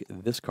to take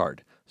this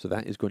card, so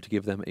that is going to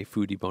give them a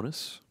foodie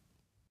bonus.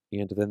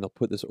 And then they'll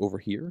put this over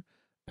here.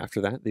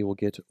 After that, they will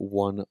get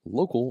 1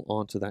 local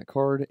onto that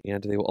card,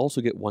 and they will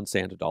also get 1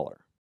 sand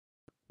dollar.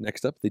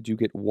 Next up, they do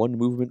get 1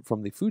 movement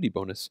from the foodie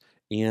bonus,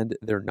 and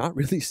they're not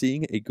really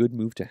seeing a good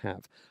move to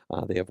have.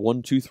 They have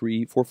 1, 2,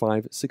 3, 4,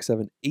 5, 6,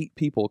 7, 8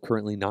 people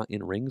currently not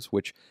in rings,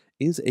 which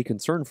is a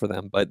concern for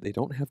them, but they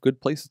don't have good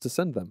places to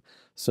send them,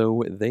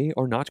 so they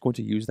are not going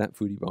to use that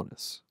foodie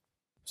bonus.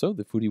 So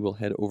the foodie will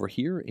head over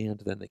here,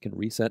 and then they can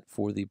reset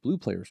for the blue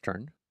player's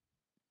turn.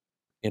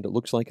 And it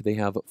looks like they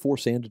have 4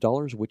 sand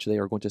dollars, which they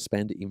are going to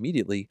spend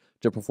immediately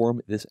to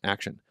perform this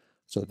action.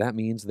 So that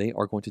means they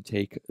are going to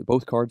take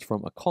both cards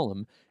from a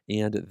column,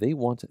 and they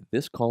want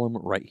this column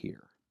right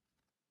here.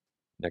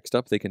 Next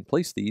up, they can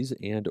place these,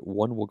 and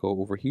 1 will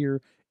go over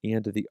here,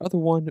 and the other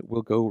one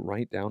will go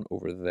right down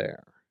over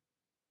there.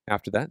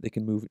 After that, they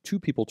can move 2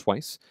 people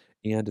twice,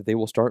 and they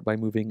will start by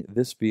moving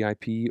this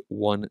VIP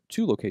 1,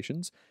 2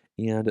 locations,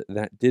 and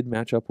that did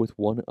match up with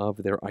 1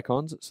 of their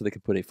icons, so they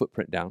could put a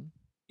footprint down.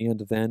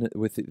 And then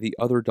with the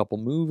other double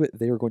move,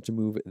 they are going to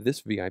move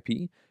this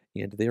VIP,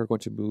 and they are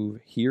going to move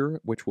here,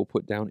 which will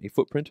put down a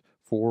footprint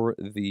for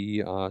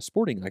the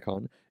sporting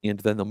icon, and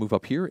then they'll move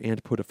up here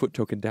and put a foot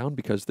token down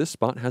because this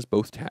spot has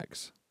both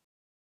tags.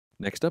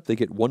 Next up, they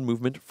get 1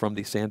 movement from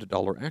the sand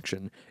dollar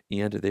action,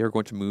 and they are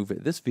going to move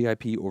this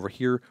VIP over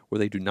here where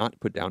they do not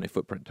put down a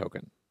footprint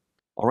token.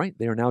 Alright,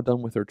 they are now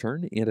done with their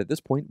turn, and at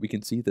this point we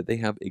can see that they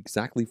have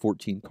exactly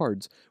 14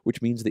 cards,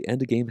 which means the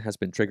end game has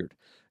been triggered.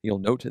 You'll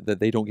note that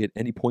they don't get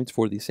any points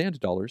for the sand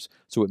dollars,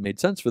 so it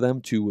made sense for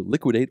them to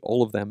liquidate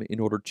all of them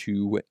in order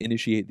to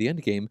initiate the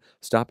end game,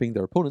 stopping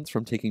their opponents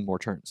from taking more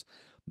turns.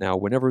 Now,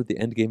 whenever the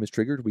end game is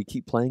triggered, we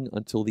keep playing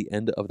until the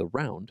end of the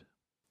round,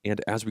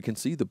 and as we can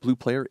see, the blue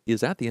player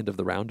is at the end of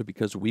the round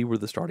because we were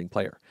the starting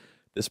player.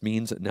 This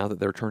means now that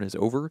their turn is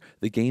over,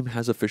 the game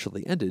has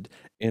officially ended,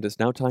 and it's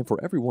now time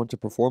for everyone to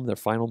perform their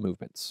final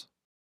movements.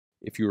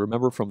 If you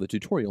remember from the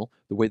tutorial,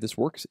 the way this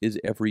works is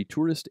every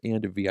tourist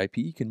and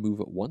VIP can move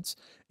once,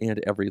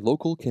 and every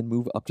local can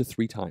move up to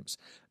 3 times.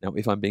 Now,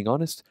 if I'm being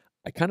honest,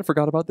 I kind of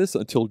forgot about this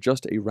until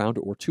just a round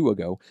or two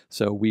ago,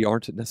 so we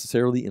aren't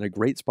necessarily in a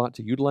great spot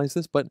to utilize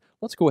this, but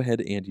let's go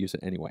ahead and use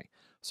it anyway.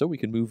 So we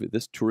can move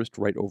this tourist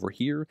right over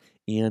here,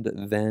 and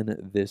then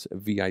this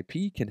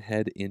VIP can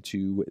head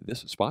into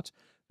this spot.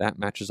 That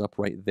matches up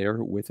right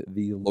there with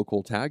the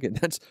local tag, and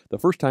that's the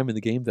first time in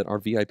the game that our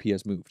VIP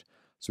has moved.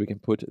 So we can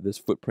put this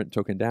footprint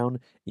token down,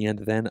 and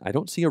then I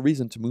don't see a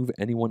reason to move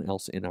anyone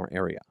else in our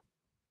area.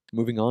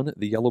 Moving on,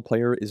 the yellow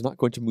player is not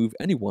going to move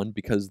anyone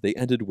because they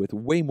ended with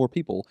way more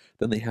people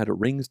than they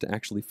had rings to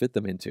actually fit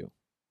them into.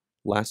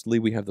 Lastly,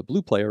 we have the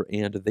blue player,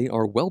 and they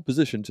are well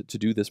positioned to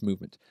do this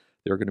movement.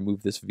 They're going to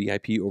move this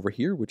VIP over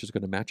here, which is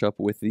going to match up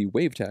with the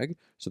wave tag,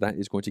 so that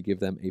is going to give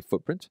them a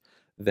footprint.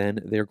 Then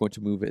they're going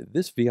to move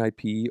this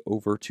VIP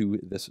over to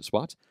this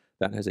spot.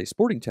 That has a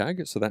sporting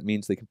tag, so that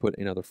means they can put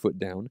another foot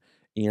down,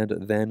 and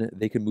then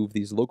they can move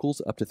these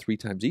locals up to 3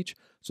 times each.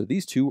 So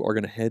these two are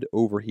going to head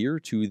over here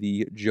to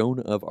the Joan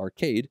of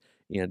Arcade,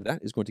 and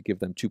that is going to give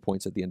them 2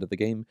 points at the end of the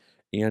game.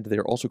 And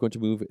they're also going to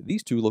move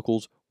these two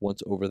locals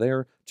once over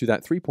there to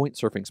that 3-point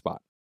surfing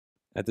spot.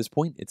 At this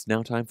point, it's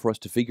now time for us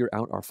to figure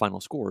out our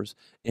final scores,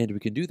 and we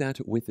can do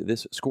that with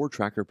this score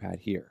tracker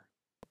pad here.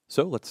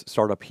 So let's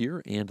start up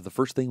here, and the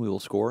first thing we will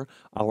score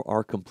are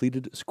our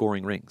completed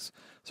scoring rings.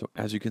 So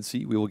as you can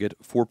see, we will get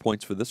 4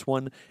 points for this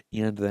one,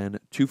 and then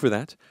 2 for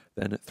that,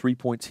 then 3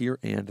 points here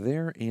and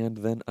there, and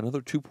then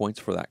another 2 points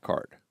for that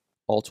card.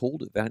 All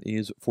told, that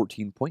is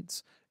 14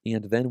 points,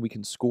 and then we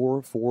can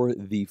score for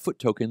the foot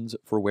tokens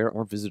for where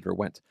our visitor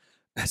went.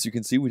 As you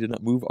can see, we did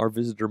not move our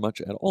visitor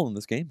much at all in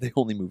this game. They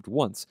only moved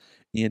once,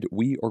 and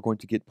we are going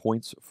to get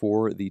points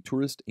for the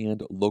tourist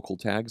and local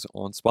tags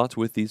on spots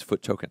with these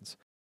foot tokens.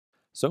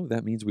 So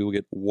that means we will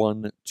get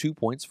 2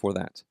 points for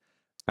that.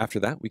 After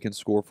that, we can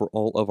score for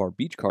all of our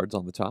beach cards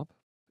on the top,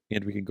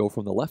 and we can go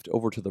from the left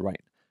over to the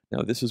right.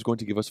 Now, this is going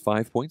to give us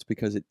 5 points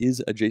because it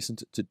is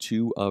adjacent to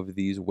 2 of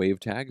these wave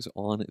tags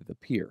on the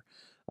pier.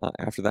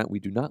 After that, we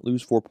do not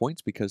lose 4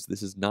 points because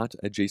this is not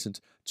adjacent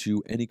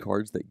to any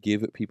cards that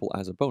give people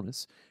as a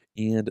bonus.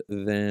 And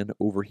then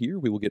over here,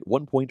 we will get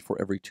 1 point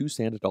for every 2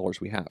 sand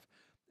dollars we have.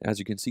 As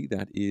you can see,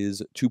 that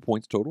is 2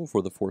 points total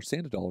for the 4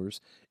 sand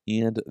dollars,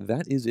 and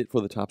that is it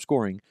for the top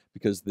scoring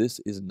because this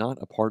is not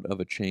a part of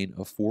a chain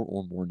of 4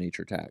 or more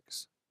nature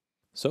tags.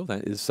 So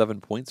that is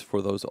 7 points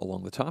for those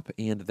along the top,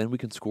 and then we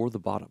can score the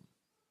bottom.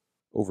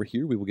 Over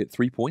here, we will get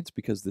 3 points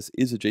because this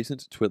is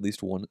adjacent to at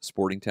least 1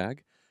 sporting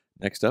tag.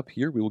 Next up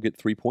here, we will get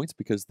 3 points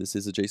because this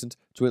is adjacent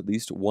to at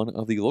least 1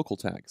 of the local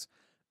tags.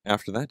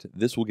 After that,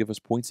 this will give us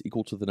points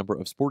equal to the number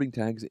of sporting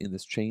tags in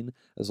this chain,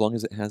 as long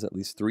as it has at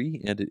least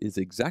 3, and it is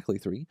exactly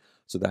 3,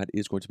 so that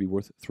is going to be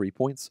worth 3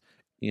 points,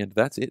 and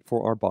that's it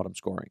for our bottom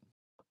scoring.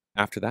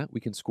 After that, we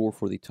can score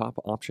for the top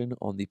option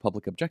on the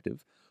public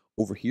objective.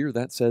 Over here,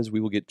 that says we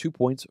will get 2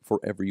 points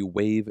for every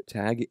wave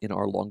tag in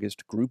our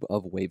longest group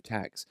of wave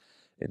tags.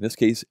 In this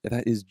case,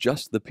 that is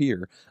just the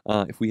pier.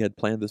 If we had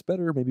planned this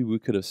better, maybe we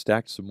could have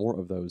stacked some more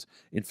of those.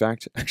 In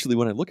fact, actually,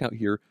 when I look out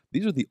here,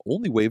 these are the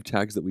only wave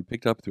tags that we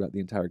picked up throughout the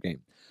entire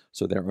game.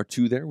 So there are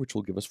 2 there, which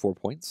will give us 4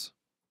 points.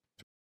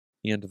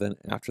 And then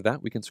after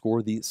that, we can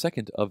score the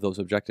second of those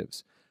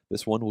objectives.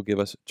 This one will give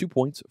us 2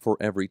 points for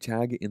every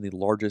tag in the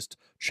largest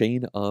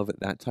chain of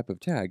that type of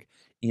tag.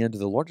 And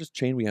the largest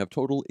chain we have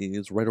total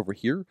is right over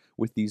here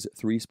with these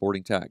 3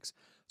 sporting tags.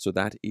 So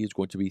that is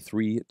going to be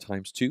 3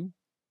 times 2.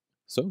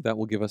 So that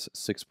will give us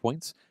 6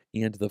 points,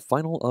 and the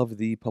final of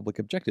the public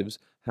objectives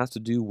has to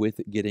do with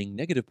getting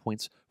negative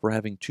points for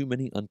having too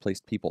many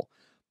unplaced people.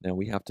 Now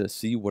we have to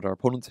see what our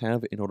opponents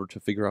have in order to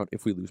figure out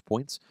if we lose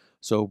points.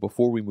 So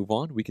before we move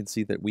on, we can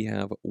see that we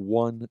have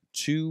 1,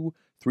 2,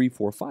 3,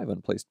 4, 5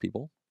 unplaced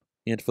people.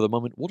 And for the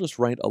moment, we'll just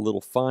write a little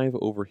 5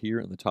 over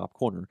here in the top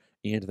corner,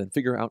 and then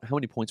figure out how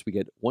many points we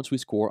get once we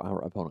score our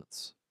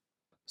opponents.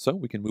 So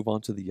we can move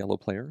on to the yellow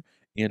player,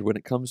 and when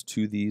it comes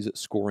to these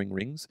scoring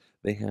rings,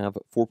 they have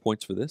 4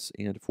 points for this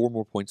and 4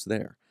 more points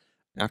there.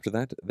 After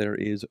that, there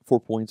is 4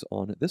 points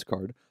on this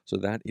card, so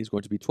that is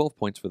going to be 12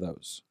 points for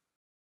those.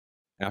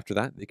 After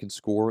that, they can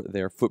score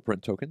their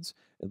footprint tokens.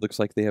 It looks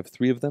like they have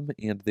 3 of them,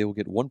 and they will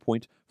get 1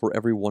 point for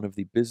every one of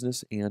the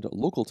business and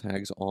local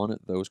tags on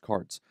those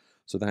cards.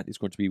 So that is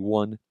going to be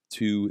 1,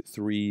 2,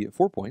 3,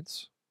 4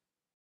 points.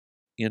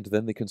 And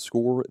then they can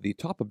score the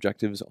top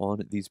objectives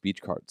on these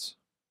beach cards.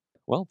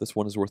 Well, this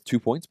one is worth 2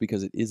 points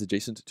because it is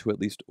adjacent to at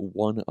least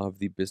 1 of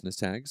the business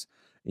tags.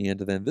 And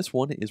then this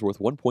one is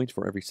worth 1 point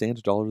for every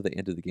sand dollar they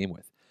ended the game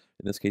with.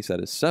 In this case, that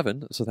is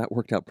 7, so that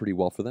worked out pretty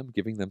well for them,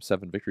 giving them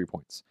 7 victory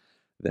points.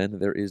 Then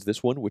there is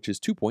this one, which is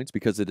 2 points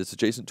because it is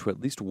adjacent to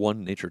at least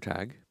 1 nature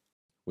tag.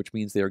 which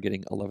means they are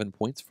getting 11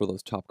 points for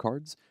those top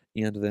cards.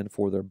 And then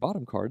for their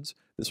bottom cards,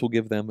 this will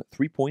give them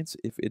 3 points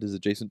if it is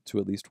adjacent to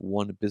at least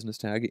one business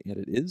tag, and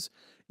it is.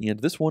 And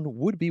this one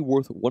would be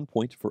worth 1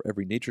 point for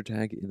every nature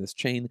tag in this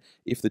chain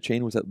if the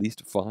chain was at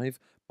least 5,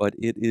 but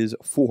it is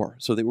 4.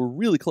 So they were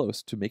really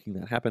close to making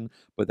that happen,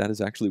 but that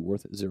is actually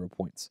worth 0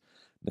 points.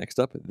 Next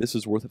up, this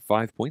is worth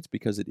 5 points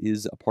because it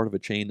is a part of a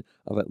chain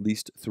of at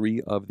least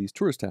 3 of these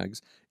tourist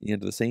tags,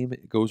 and the same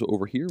goes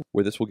over here,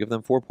 where this will give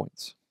them 4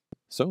 points.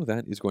 So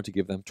that is going to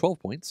give them 12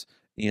 points,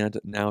 and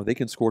now they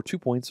can score 2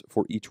 points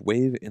for each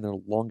wave in their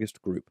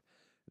longest group.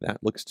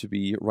 That looks to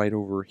be right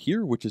over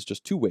here, which is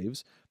just 2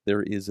 waves.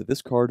 There is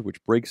this card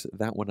which breaks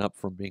that one up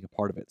from being a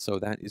part of it, so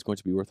that is going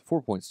to be worth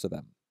 4 points to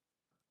them.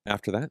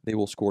 After that, they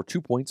will score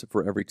 2 points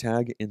for every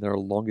tag in their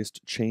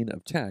longest chain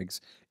of tags,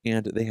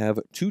 and they have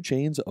 2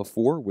 chains of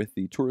 4 with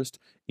the tourist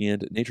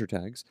and nature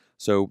tags,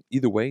 so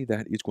either way,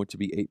 that is going to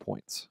be 8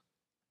 points.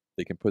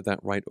 They can put that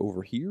right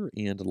over here,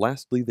 and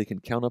lastly, they can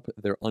count up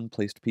their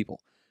unplaced people.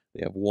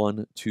 They have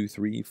 1, 2,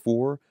 3,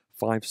 4,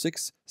 5,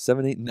 6,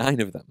 7, 8, 9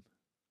 of them.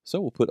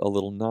 So we'll put a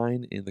little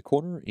 9 in the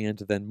corner and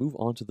then move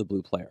on to the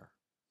blue player.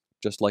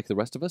 Just like the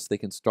rest of us, they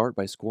can start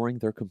by scoring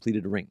their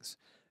completed rings.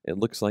 It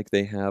looks like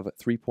they have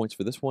 3 points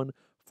for this one,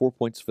 4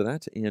 points for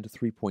that, and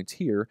 3 points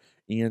here,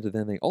 and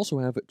then they also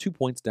have 2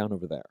 points down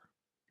over there.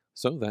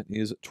 So that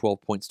is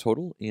 12 points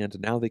total, and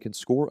now they can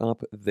score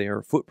up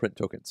their footprint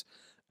tokens.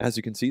 As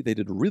you can see, they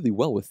did really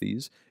well with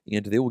these,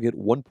 and they will get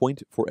 1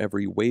 point for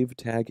every wave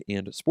tag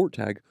and sport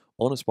tag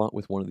on a spot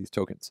with one of these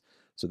tokens.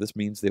 So this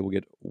means they will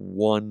get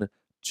 1,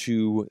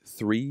 2,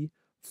 3,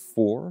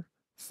 4,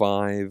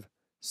 5,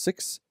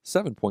 6,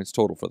 7 points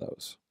total for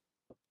those.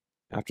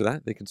 After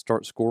that, they can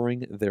start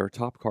scoring their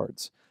top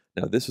cards.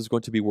 Now, this is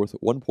going to be worth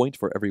 1 point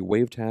for every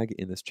wave tag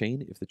in this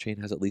chain if the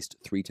chain has at least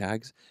 3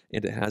 tags,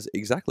 and it has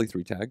exactly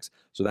 3 tags,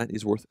 so that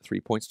is worth 3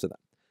 points to them.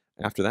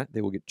 After that,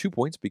 they will get 2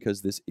 points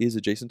because this is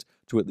adjacent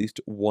to at least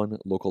one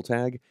local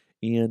tag,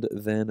 and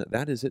then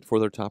that is it for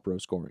their top row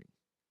scoring.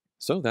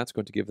 So that's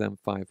going to give them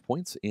 5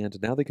 points,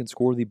 and now they can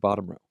score the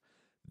bottom row.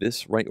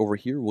 This right over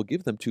here will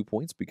give them 2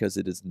 points because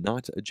it is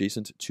not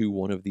adjacent to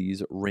one of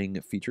these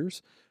ring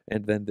features,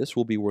 and then this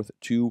will be worth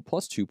 2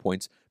 plus 2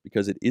 points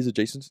because it is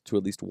adjacent to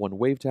at least one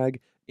wave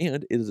tag,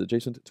 and it is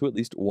adjacent to at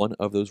least one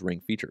of those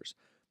ring features.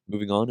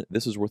 Moving on,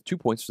 this is worth 2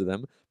 points to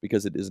them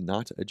because it is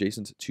not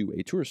adjacent to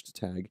a tourist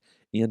tag,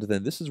 and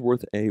then this is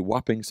worth a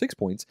whopping 6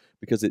 points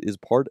because it is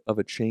part of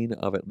a chain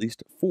of at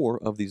least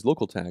 4 of these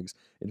local tags.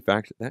 In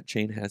fact, that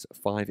chain has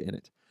 5 in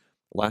it.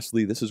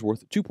 Lastly, this is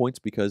worth 2 points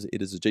because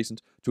it is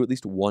adjacent to at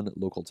least one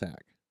local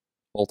tag.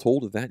 All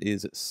told, that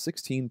is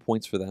 16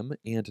 points for them,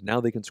 and now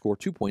they can score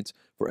 2 points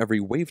for every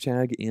wave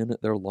tag in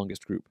their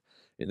longest group.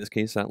 In this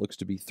case, that looks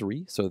to be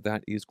 3, so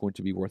that is going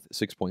to be worth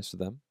 6 points to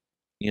them.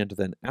 And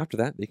then after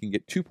that, they can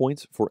get 2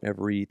 points for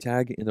every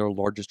tag in their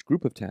largest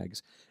group of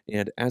tags.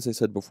 And as I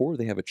said before,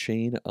 they have a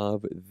chain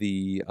of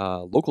the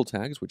local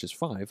tags, which is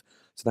 5,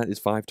 so that is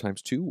 5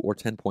 times 2, or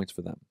 10 points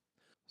for them.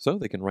 So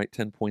they can write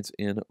 10 points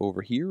in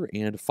over here,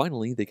 and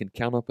finally they can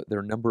count up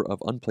their number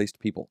of unplaced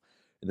people.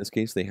 In this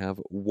case, they have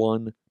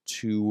 1,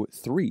 2,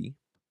 3,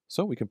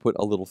 so we can put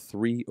a little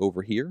 3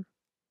 over here,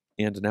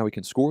 and now we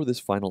can score this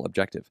final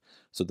objective.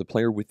 So the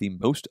player with the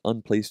most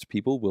unplaced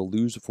people will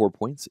lose 4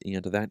 points,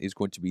 and that is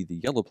going to be the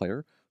yellow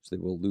player, so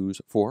they will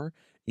lose 4,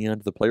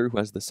 and the player who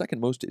has the second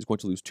most is going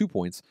to lose 2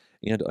 points,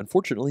 and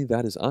unfortunately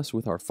that is us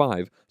with our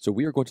 5, so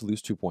we are going to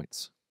lose 2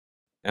 points.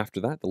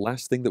 After that, the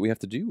last thing that we have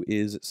to do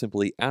is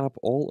simply add up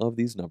all of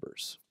these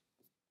numbers.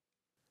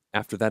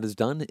 After that is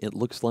done, it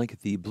looks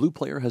like the blue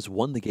player has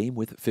won the game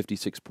with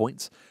 56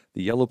 points,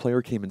 the yellow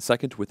player came in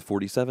second with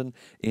 47,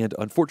 and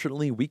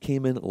unfortunately we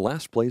came in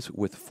last place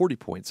with 40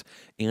 points,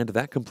 and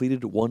that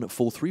completed one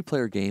full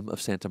 3-player game of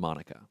Santa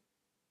Monica.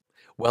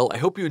 Well, I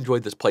hope you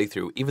enjoyed this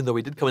playthrough, even though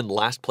we did come in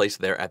last place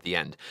there at the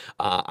end.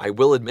 I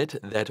will admit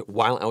that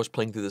while I was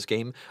playing through this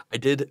game, I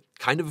did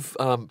kind of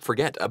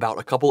forget about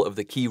a couple of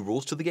the key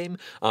rules to the game.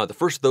 The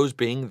first of those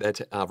being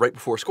that right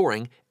before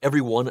scoring, every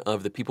one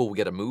of the people will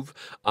get a move.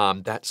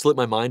 That slipped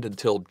my mind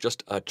until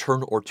just a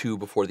turn or two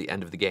before the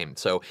end of the game.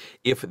 So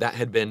if that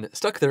had been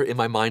stuck there in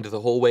my mind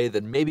the whole way,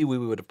 then maybe we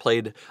would have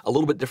played a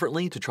little bit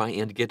differently to try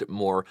and get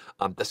more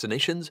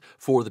destinations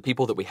for the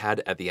people that we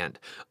had at the end.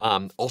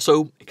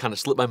 Also, it kind of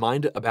slipped my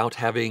mind about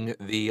having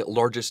the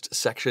largest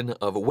section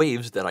of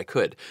waves that I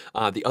could.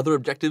 The other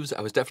objectives I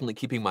was definitely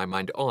keeping my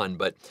mind on,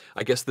 but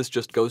I guess this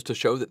just goes to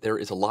show that there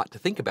is a lot to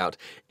think about,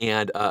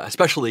 and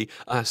especially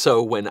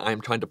so when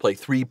I'm trying to play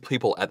 3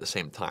 people at the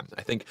same time.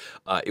 I think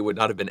it would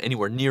not have been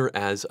anywhere near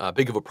as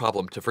big of a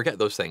problem to forget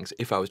those things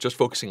if I was just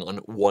focusing on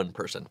one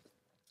person.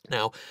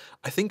 Now,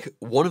 I think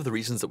one of the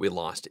reasons that we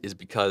lost is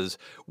because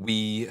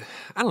we're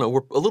a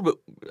little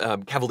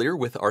bit cavalier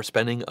with our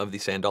spending of the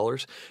sand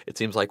dollars. It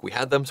seems like we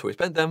had them, so we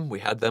spent them, we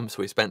had them,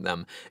 so we spent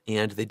them,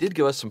 and they did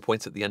give us some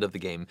points at the end of the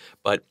game,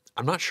 but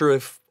I'm not sure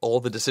if all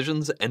the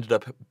decisions ended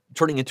up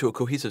turning into a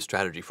cohesive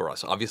strategy for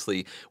us.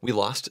 Obviously, we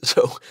lost,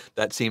 so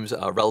that seems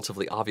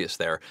relatively obvious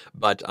there.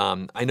 But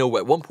I know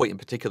at one point in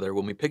particular,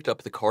 when we picked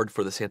up the card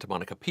for the Santa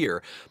Monica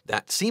Pier,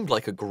 that seemed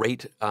like a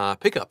great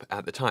pickup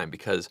at the time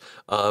because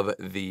of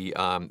the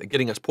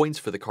getting us points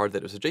for the card that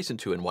it was adjacent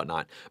to and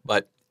whatnot.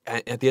 But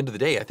at the end of the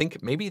day, I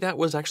think maybe that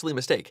was actually a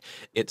mistake.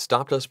 It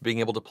stopped us being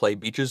able to play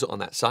beaches on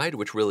that side,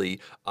 which really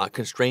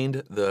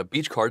constrained the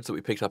beach cards that we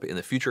picked up in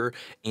the future.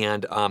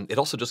 And it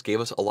also just gave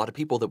us a lot of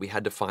people that we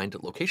had to find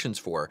locations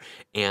for,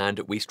 and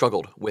we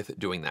struggled with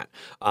doing that.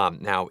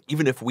 Now,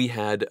 even if we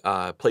had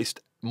placed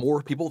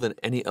more people than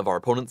any of our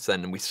opponents,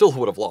 then we still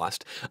would have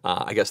lost.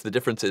 I guess the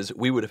difference is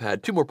we would have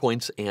had 2 more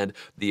points and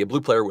the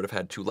blue player would have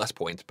had 2 less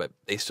points, but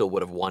they still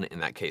would have won in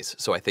that case.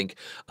 So I think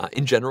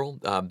in general,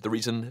 the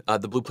reason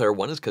the blue player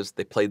won is because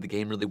they played the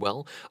game really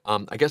well.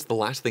 I guess the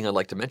last thing I'd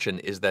like to mention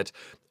is that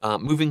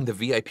moving the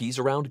VIPs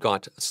around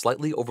got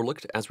slightly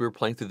overlooked as we were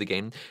playing through the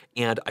game,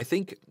 and I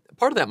think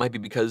part of that might be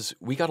because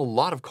we got a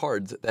lot of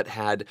cards that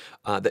had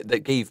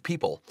that gave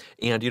people.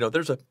 And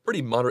there's a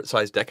pretty moderate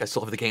sized deck. I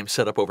still have the game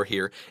set up over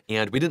here,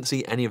 and we didn't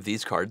see any of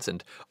these cards.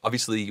 And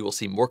obviously, you will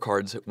see more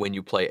cards when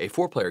you play a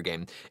 4-player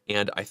game.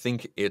 And I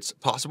think it's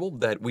possible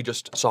that we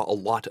just saw a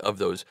lot of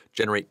those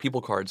generate people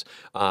cards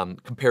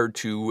compared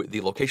to the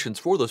locations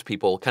for those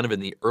people, kind of in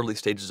the early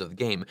stages of the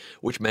game,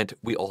 which meant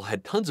we all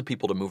had tons of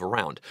people to move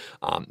around.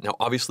 Now,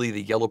 obviously,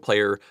 the yellow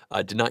player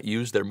did not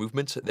use their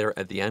movements there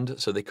at the end,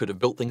 so they could have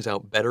built things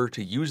out better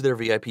to use their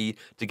VIP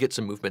to get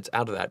some movements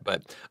out of that,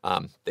 but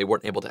they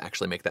weren't able to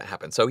actually make that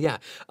happen. So yeah,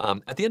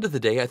 at the end of the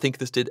day, I think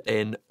this did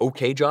an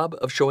okay job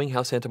of showing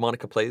how Santa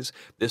Monica plays.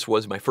 This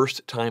was my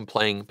first time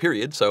playing,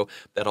 period, so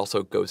that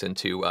also goes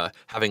into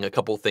having a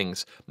couple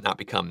things not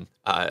become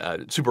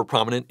super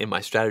prominent in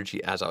my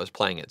strategy as I was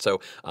playing it. So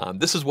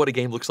this is what a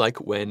game looks like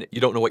when you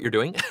don't know what you're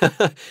doing,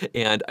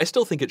 and I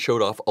still think it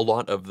showed off a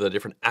lot of the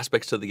different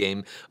aspects to the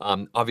game.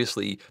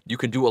 Obviously, you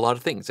can do a lot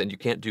of things, and you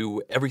can't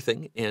do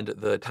everything in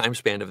the time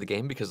span of the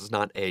game because it's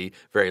not a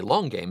very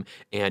long game,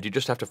 and you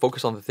just have to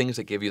focus on the things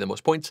that give you the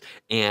most points,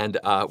 and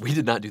we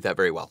did not do that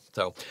very well.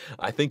 So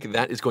I think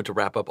that is going to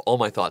wrap up all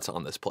my thoughts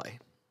on this play.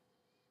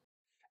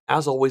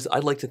 As always,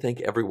 I'd like to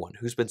thank everyone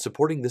who's been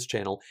supporting this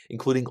channel,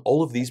 including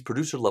all of these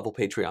producer-level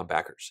Patreon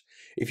backers.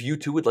 If you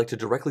too would like to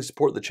directly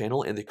support the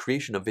channel and the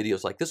creation of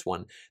videos like this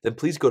one, then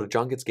please go to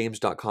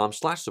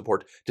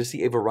JonGetsGames.com/support to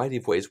see a variety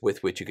of ways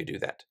with which you could do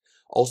that.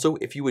 Also,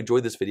 if you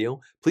enjoyed this video,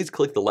 please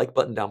click the like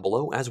button down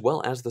below as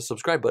well as the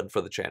subscribe button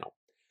for the channel.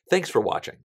 Thanks for watching.